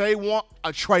 they want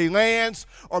a Trey Lance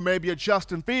or maybe a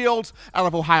Justin Fields out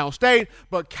of Ohio State,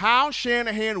 but Kyle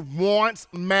Shanahan wants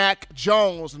Mac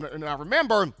Jones. And I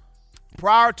remember,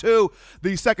 prior to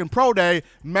the second pro day,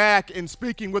 Mac, in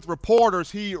speaking with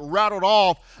reporters, he rattled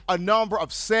off a number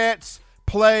of sets,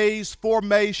 plays,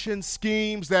 formations,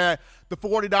 schemes that the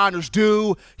 49ers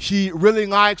do. He really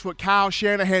likes what Kyle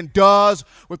Shanahan does,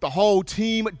 what the whole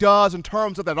team does in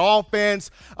terms of that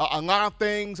offense. A lot of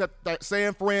things that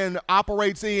San Fran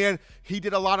operates in, he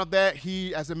did a lot of that.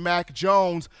 He, as in Mac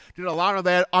Jones, did a lot of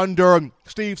that under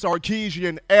Steve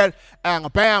Sarkisian at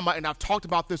Alabama. And I've talked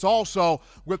about this also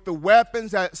with the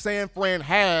weapons that San Fran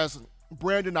has.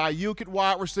 Brandon Ayuk at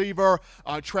wide receiver,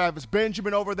 Travis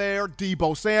Benjamin over there,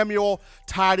 Deebo Samuel,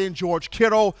 tight end George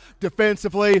Kittle.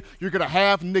 Defensively, you're going to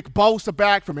have Nick Bosa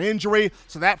back from injury,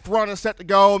 so that front is set to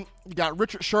go. You got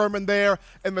Richard Sherman there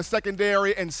in the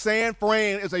secondary, and San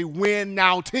Fran is a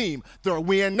win-now team. They're a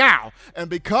win now. And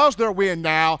because they're a win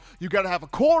now, you got to have a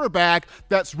quarterback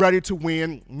that's ready to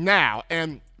win now.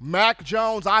 And Mac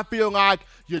Jones, I feel like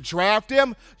you draft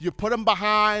him, you put him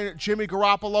behind Jimmy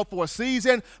Garoppolo for a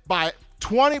season. In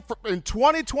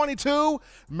 2022,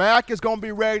 Mac is going to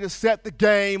be ready to set the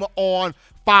game on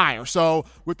fire. So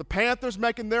with the Panthers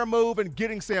making their move and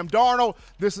getting Sam Darnold,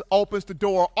 this opens the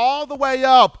door all the way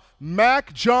up.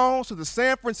 Mac Jones to the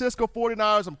San Francisco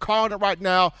 49ers. I'm calling it right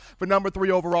now for number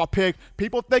 3 overall pick.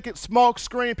 People think it's smoke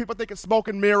screen. People think it's smoke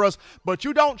and mirrors. But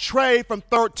you don't trade from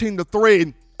 13 to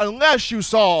 3 unless you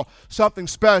saw something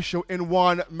special in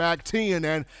one Mac 10,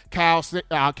 and Kyle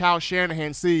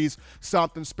Shanahan sees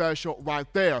something special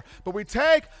right there. But we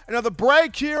take another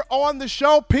break here on the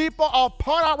show, people.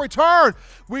 Upon our return,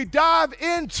 we dive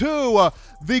into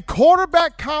the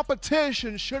quarterback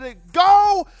competition. Should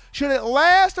it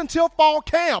last until fall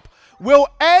camp? Will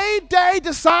A-Day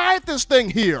decide this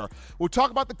thing here? We'll talk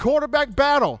about the quarterback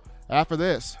battle after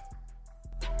this.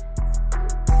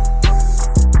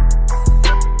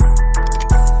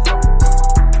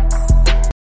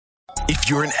 If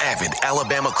you're an avid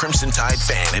Alabama Crimson Tide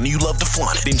fan and you love to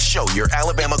flaunt it, then show your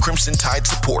Alabama Crimson Tide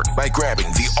support by grabbing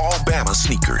the All-Bama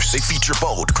sneakers. They feature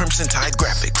bold Crimson Tide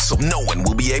graphics, so no one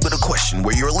will be able to question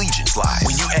where your allegiance lies.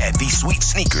 When you add these sweet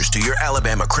sneakers to your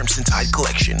Alabama Crimson Tide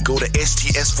collection, go to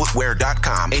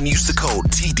stsfootwear.com and use the code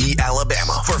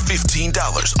TDAlabama for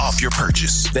 $15 off your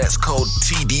purchase. That's code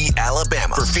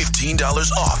TDAlabama for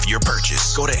 $15 off your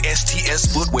purchase. Go to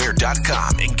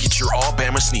stsfootwear.com and get your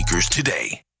All-Bama sneakers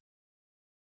today.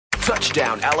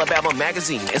 Touchdown Alabama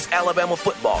Magazine is Alabama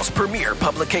football's premier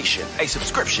publication. A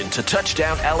subscription to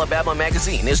Touchdown Alabama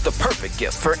Magazine is the perfect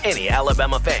gift for any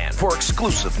Alabama fan. For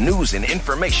exclusive news and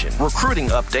information, recruiting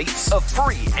updates, a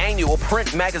free annual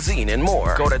print magazine, and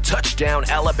more, go to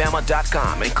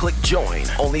touchdownalabama.com and click join.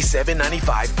 Only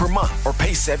 $7.95 per month, or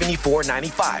pay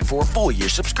 $74.95 for a full year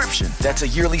subscription. That's a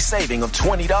yearly saving of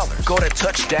 $20. Go to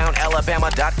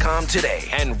touchdownalabama.com today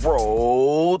and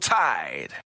roll Tide.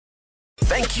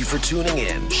 Thank you for tuning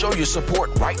in. Show your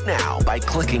support right now by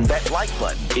clicking that like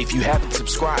button. If you haven't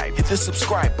subscribed, hit the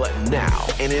subscribe button now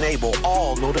and enable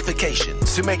all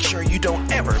notifications to make sure you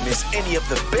don't ever miss any of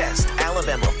the best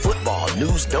Alabama football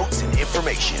news, notes, and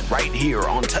information right here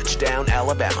on Touchdown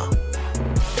Alabama.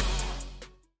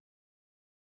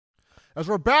 As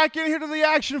we're back in here to the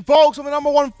action, folks, on the number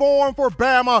one forum for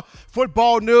Bama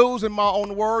football news, in my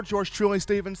own words, yours truly,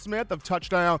 Stephen Smith of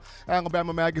Touchdown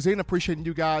Alabama Magazine. Appreciating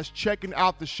you guys checking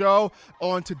out the show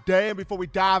on today. And before we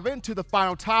dive into the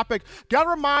final topic, got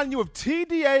to remind you of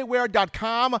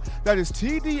TDAwear.com. That is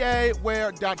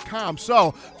TDAwear.com.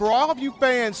 So, for all of you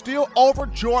fans still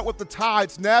overjoyed with the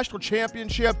Tide's national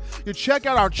championship, you check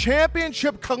out our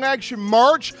championship collection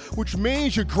merch, which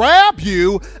means you grab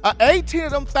you 18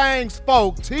 of them things,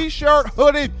 folks, t-shirt,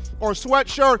 hoodie, or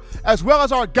sweatshirt, as well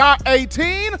as our Got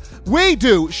 18 We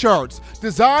Do shirts.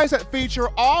 Designs that feature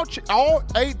all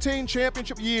 18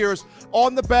 championship years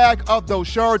on the back of those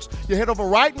shirts. You head over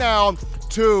right now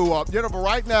to the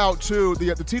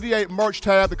TDA merch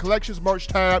tab, the collections merch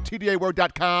tab,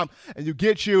 TDAwear.com, and you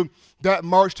get you that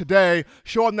merch today,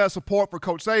 showing that support for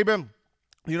Coach Saban,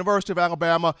 the University of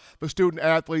Alabama, the student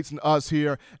athletes, and us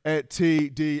here at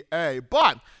TDA.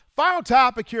 But final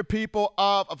topic here, people,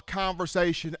 of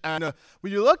conversation. And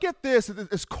when you look at this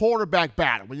quarterback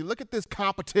battle, when you look at this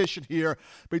competition here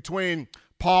between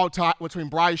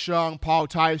Bryce Young, Paul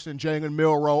Tyson, Jalen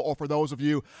Milroe, or for those of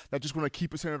you that just want to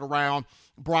keep it centered around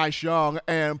Bryce Young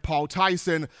and Paul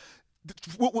Tyson,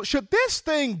 should this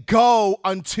thing go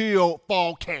until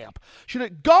fall camp? Should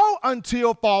it go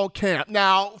until fall camp?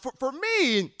 Now, for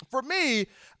me,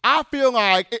 I feel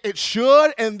like it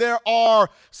should, and there are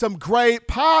some great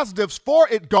positives for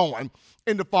it going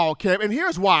into fall camp. And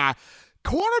here's why.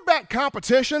 Quarterback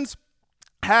competitions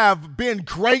have been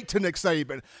great to Nick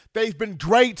Saban. They've been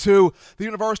great to the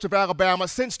University of Alabama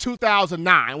since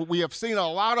 2009. We have seen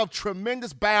a lot of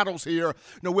tremendous battles here,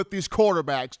 with these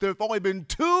quarterbacks. There have only been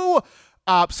two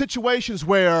situations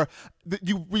where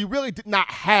we really did not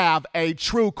have a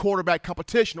true quarterback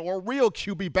competition or a real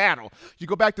QB battle. You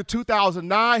go back to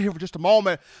 2009 here for just a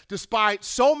moment, despite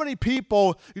so many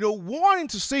people, wanting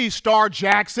to see Star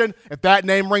Jackson, if that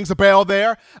name rings a bell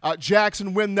there,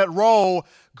 Jackson win that role.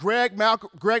 Greg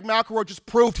McElroy just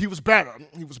proved he was better.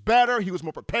 He was better. He was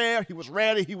more prepared. He was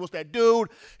ready. He was that dude.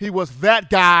 He was that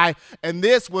guy. And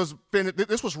this was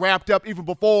wrapped up even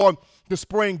before the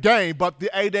spring game. But the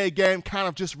A-Day game kind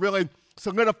of just really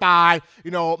solidified,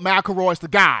 McElroy's the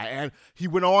guy. And he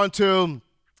went on to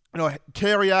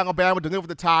carry Alabama, deliver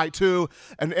the Tide to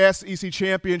an SEC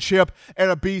championship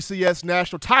and a BCS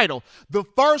national title. The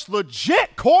first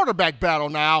legit quarterback battle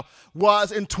now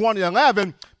was in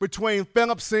 2011 between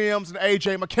Phillip Sims and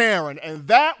A.J. McCarron. And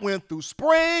that went through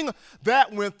spring,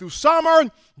 that went through summer,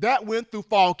 that went through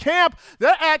fall camp.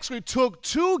 That actually took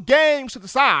 2 games to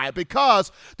decide,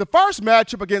 because the first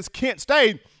matchup against Kent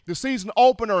State, the season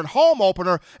opener and home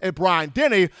opener at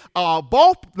Bryant-Denny,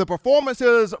 both the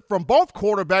performances from both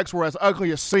quarterbacks were as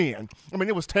ugly as sin. I mean,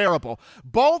 it was terrible.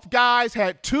 Both guys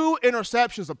had 2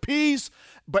 interceptions apiece,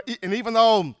 and even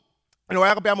though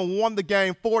Alabama won the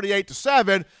game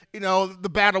 48-7, the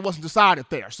battle wasn't decided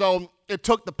there. So it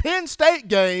took the Penn State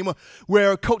game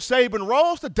where Coach Saban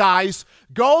rolls the dice,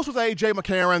 goes with A.J.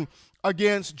 McCarron,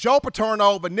 against Joe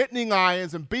Paterno, the Nittany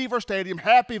Lions in Beaver Stadium,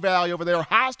 Happy Valley over there,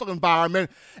 hostile environment,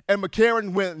 and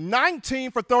McCarron went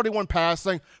 19 for 31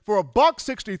 passing for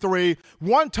 $163,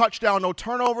 1 touchdown, no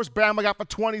turnovers. Bama got the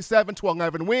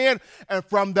 27-11 win, and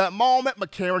from that moment,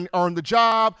 McCarron earned the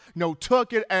job,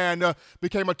 took it, and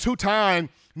became a 2-time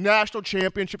national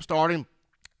championship starting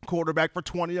quarterback for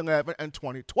 2011 and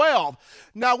 2012.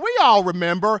 Now, we all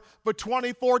remember the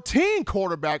 2014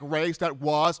 quarterback race that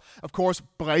was, of course,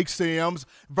 Blake Sims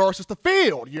versus the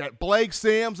field. You had Blake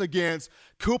Sims against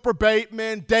Cooper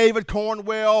Bateman, David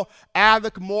Cornwell,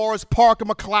 Alec Morris, Parker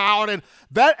McLeod, and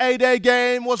that A-Day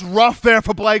game was rough there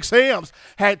for Blake Sims.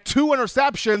 Had 2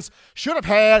 interceptions, should have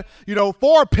had,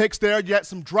 4 picks there. You had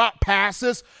some drop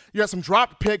passes. You had some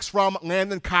dropped picks from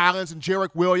Landon Collins and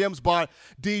Jarek Williams, but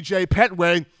DJ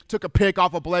Petway took a pick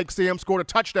off of Blake Sims, scored a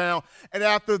touchdown. And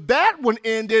after that one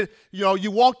ended,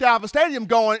 you walked out of the stadium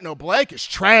going, Blake is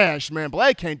trash, man.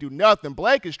 Blake can't do nothing.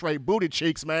 Blake is straight booty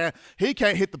cheeks, man. He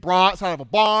can't hit the broadside of a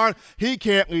barn. He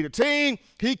can't lead a team.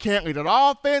 He can't lead an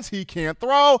offense. He can't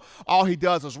throw. All he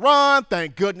does is run.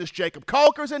 Thank goodness Jacob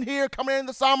Coker's in here coming in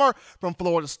the summer from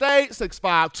Florida State, 6'5",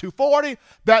 240.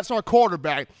 That's our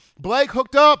quarterback. Blake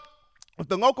hooked up with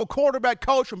the local quarterback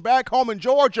coach from back home in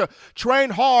Georgia,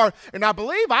 trained hard, and I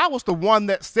believe I was the one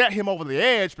that set him over the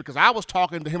edge because I was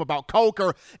talking to him about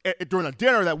Coker during a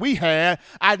dinner that we had.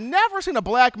 I'd never seen a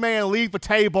black man leave the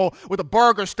table with a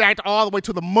burger stacked all the way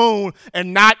to the moon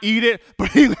and not eat it, but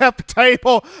he left the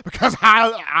table because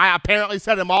I apparently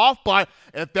set him off, but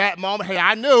at that moment, hey,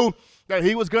 I knew that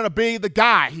he was going to be the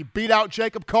guy. He beat out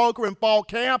Jacob Coker in fall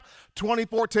camp,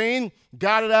 2014,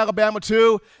 got at Alabama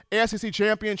too, SEC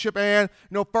championship and,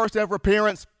 first ever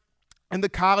appearance in the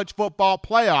college football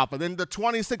playoff. And then the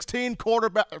 2015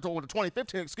 quarterback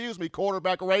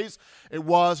race, it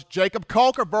was Jacob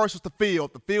Coker versus the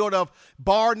field of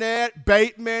Barnett,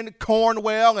 Bateman,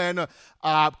 Cornwell, and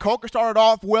Coker started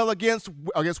off well against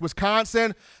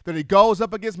Wisconsin. Then he goes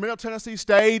up against Middle Tennessee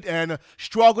State and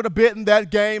struggled a bit in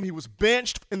that game. He was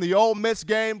benched in the Ole Miss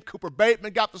game. Cooper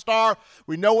Bateman got the start.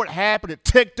 We know what happened. It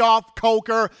ticked off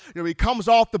Coker. He comes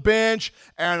off the bench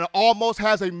and almost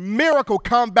has a miracle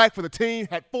comeback for the team.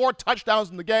 Had 4 touchdowns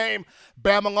in the game.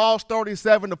 Bama lost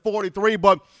 37-43,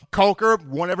 but Coker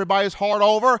won everybody's heart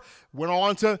over. Went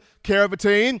on to carry the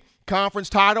team. Conference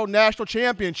title, national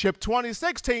championship,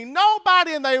 2016.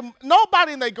 Nobody in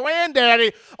their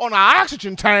granddaddy on an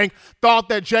oxygen tank thought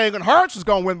that Jalen Hurts was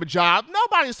going to win the job.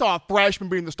 Nobody saw a freshman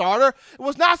being the starter. It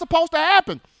was not supposed to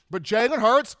happen. But Jalen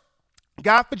Hurts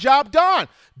got the job done.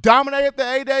 Dominated the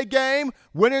A-Day game,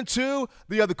 went into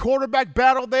the quarterback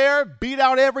battle there, beat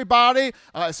out everybody,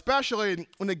 especially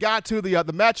when they got to the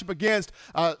matchup against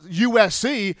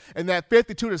USC and that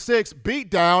 52-6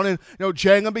 beatdown. And,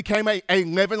 Jalen became a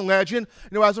living legend,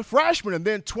 as a freshman. And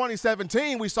then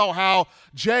 2017, we saw how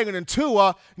Jalen and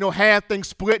Tua, had things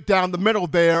split down the middle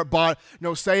there. But,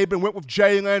 Saban went with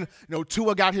Jalen.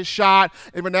 Tua got his shot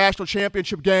in the national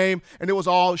championship game, and it was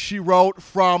all she wrote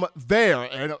from there.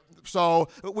 And so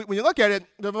when you look at it,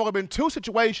 there have only been 2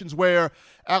 situations where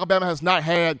Alabama has not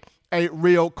had a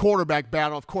real quarterback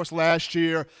battle. Of course, last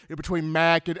year between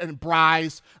Mack and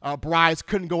Bryce. Bryce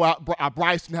couldn't go out.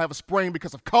 Bryce didn't have a spring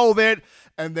because of COVID.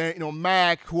 And then,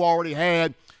 Mack, who already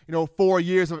had, 3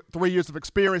 years of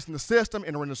experience in the system,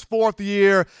 entering his 4th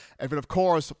year. And then, of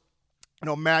course,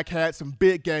 Mack had some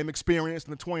big game experience in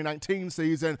the 2019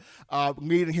 season,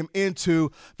 leading him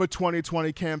into the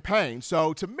 2020 campaign.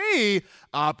 So to me,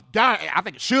 I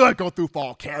think it should go through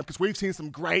fall camp because we've seen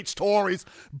some great stories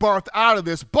birthed out of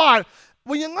this. But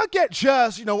when you look at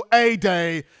just,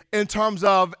 A-Day in terms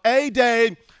of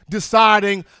A-Day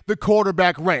deciding the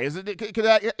quarterback race,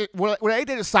 would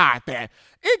A-Day decide that?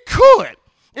 It could.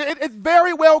 It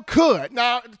very well could.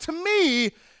 Now, to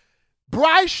me,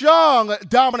 Bryce Young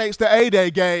dominates the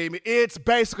A-Day game. It's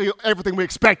basically everything we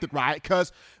expected, right?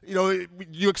 Because,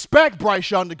 you expect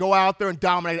Bryce Young to go out there and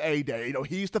dominate A-Day.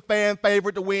 He's the fan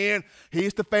favorite to win.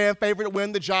 He's the fan favorite to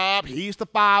win the job. He's the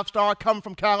 5-star coming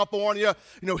from California.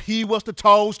 He was the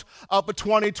toast of the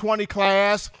 2020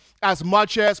 class as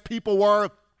much as people were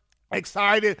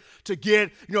excited to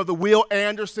get, the Will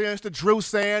Andersons, the Drew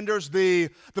Sanders, the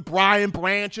Brian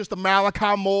Branches, the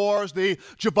Malachi Moores, the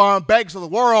Javon Bakes of the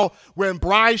world. When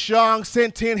Bryce Young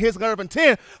sent in his letter of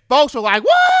intent, folks were like,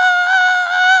 whoa!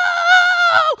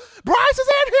 Bryce is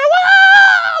in here,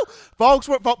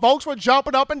 whoa! Folks were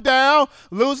jumping up and down,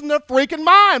 losing their freaking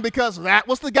mind because that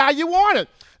was the guy you wanted.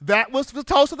 That was the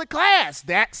toast of the class.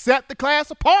 That set the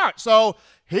class apart. So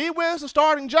he wins the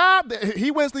starting job.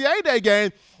 He wins the A-Day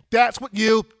game. That's what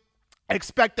you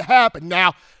expect to happen.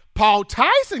 Now, Paul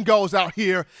Tyson goes out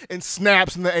here and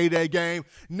snaps in the A-Day game.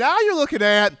 Now you're looking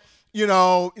at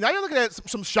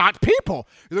some shocked people.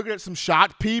 You're looking at some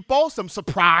shocked people, some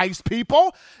surprised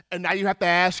people, and now you have to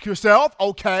ask yourself,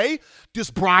 okay,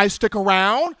 does Bryce stick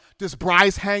around? Does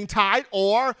Bryce hang tight,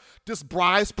 or does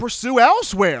Bryce pursue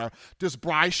elsewhere? Does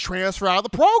Bryce transfer out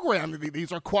of the program?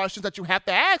 These are questions that you have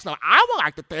to ask. Now, I would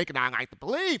like to think, and I like to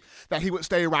believe, that he would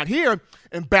stay right here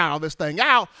and battle this thing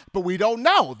out, but we don't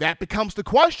know. That becomes the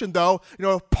question, though.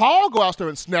 If Paul goes out there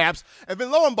and snaps, and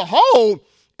then lo and behold,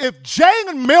 if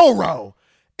Jalen Milroe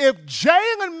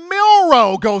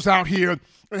goes out here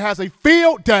and has a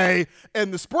field day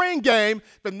in the spring game,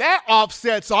 then that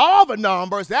offsets all the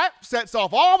numbers, that sets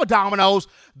off all the dominoes,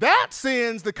 that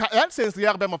sends the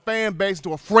Alabama fan base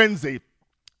into a frenzy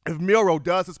if Milroe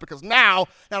does this, because now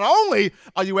not only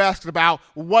are you asking about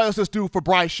what does this do for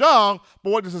Bryce Young, but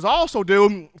what does this also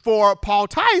do for Paul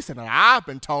Tyson? And I've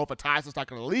been told that Tyson's not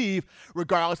going to leave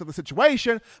regardless of the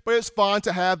situation, but it's fun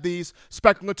to have these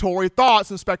speculatory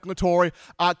thoughts and speculatory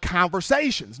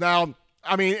conversations. Now,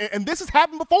 and this has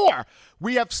happened before.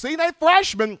 We have seen a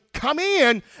freshman come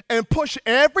in and push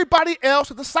everybody else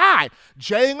to the side.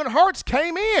 Jalen Hurts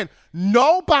came in.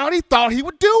 Nobody thought he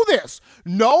would do this.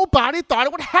 Nobody thought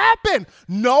it would happen.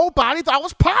 Nobody thought it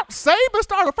was pop. Saban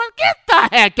started. Get the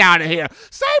heck out of here.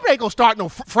 Saban ain't going to start no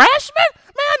freshman.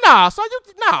 Man,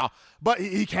 no. But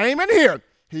he came in here.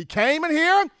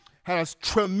 Had a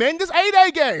tremendous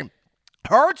 8A game.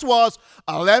 Hurts was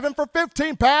 11 for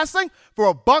 15 passing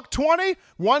for $120,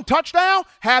 1 touchdown,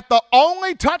 had the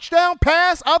only touchdown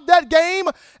pass of that game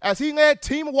as he led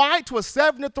Team White to a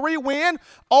 7-3 win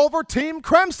over Team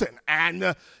Crimson.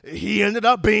 And he ended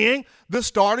up being the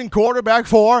starting quarterback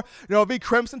for the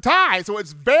Crimson Tide. So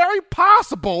it's very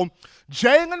possible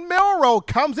Jalen Milroe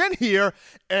comes in here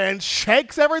and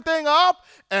shakes everything up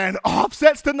and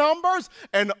offsets the numbers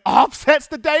and offsets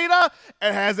the data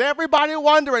and has everybody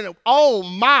wondering, oh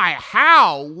my,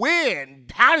 how, when,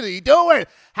 how did he do it?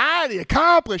 How did he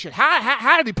accomplish it?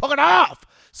 How did he pull it off?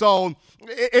 So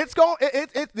I've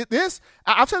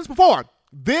said this before.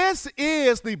 This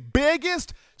is the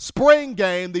biggest spring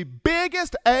game, the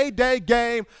biggest A-Day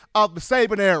game of the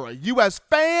Saban era. You as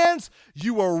fans,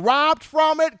 you were robbed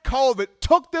from it. COVID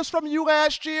took this from you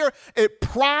last year. It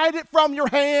pried it from your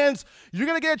hands. You're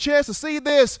going to get a chance to see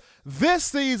this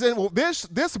season,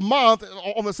 this month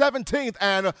on the 17th,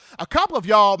 and a couple of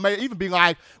y'all may even be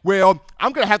like, well,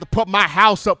 I'm going to have to put my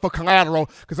house up for collateral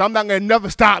because I'm not going to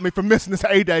never stop me from missing this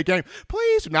A-Day game.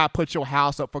 Please do not put your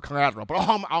house up for collateral. But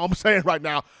all I'm saying right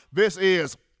now, this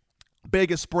is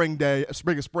biggest spring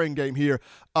game here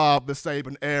of the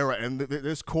Saban era, and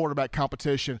this quarterback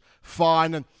competition,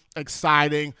 fun,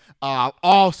 exciting,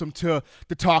 awesome to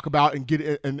talk about and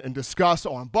get and discuss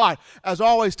on. But as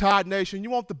always, Tide Nation, you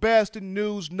want the best in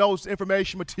news, notes,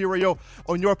 information, material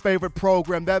on your favorite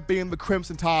program, that being the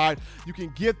Crimson Tide. You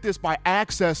can get this by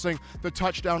accessing the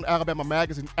Touchdown Alabama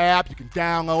Magazine app. You can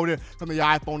download it from the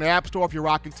iPhone App Store if you're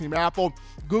rocking Team Apple,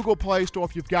 Google Play Store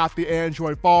if you've got the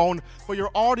Android phone. For your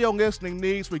audio listening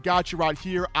needs, we got you right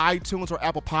here: iTunes or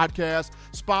Apple Podcasts,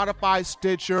 Spotify,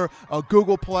 Stitcher,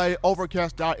 Google Play,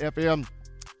 Overcast.fm,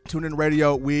 TuneIn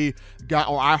Radio,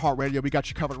 iHeartRadio, we got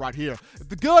you covered right here. If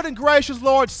the good and gracious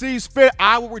Lord sees fit,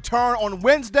 I will return on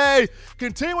Wednesday,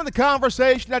 continuing the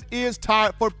conversation that is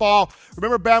Tide football.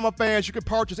 Remember, Bama fans, you can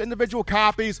purchase individual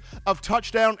copies of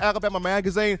Touchdown Alabama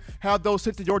Magazine, have those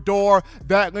sent to your door.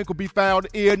 That link will be found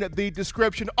in the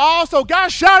description. Also, got to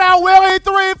shout out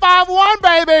Willie351,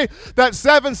 baby. That's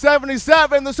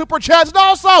 777 in the Super Chats. And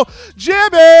also, Jimmy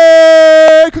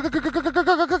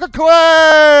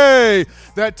Clay.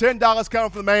 That $10 coming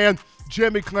from the man,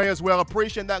 Jimmy Clay, as well.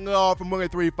 Appreciate that love from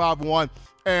Willie351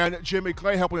 and Jimmy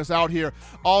Clay helping us out here.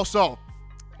 Also,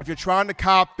 if you're trying to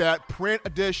cop that print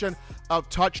edition of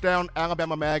Touchdown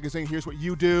Alabama Magazine, here's what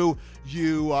you do.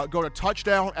 You go to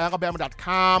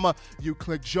touchdownalabama.com. You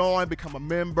click join, become a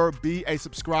member, be a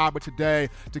subscriber today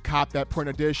to cop that print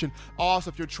edition.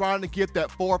 Also, if you're trying to get that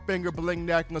 4-finger bling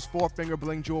necklace, 4-finger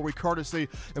bling jewelry, courtesy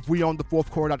if we own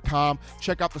thefourthquarter.com,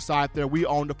 check out the site there. We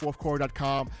own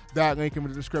thefourthquarter.com. That link in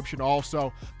the description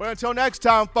also. But until next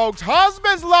time, folks,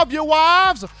 husbands love your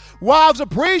wives. Wives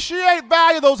appreciate,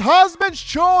 value those husbands.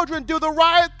 Children do the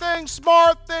right thing,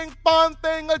 smart thing, fun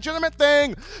thing, legitimate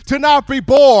thing, to not be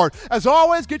bored. As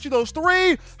always, get you those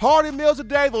 3 hearty meals a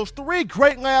day, those 3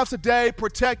 great laughs a day.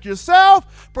 Protect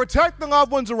yourself, protect the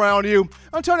loved ones around you.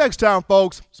 Until next time,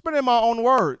 folks, spin in my own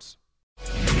words.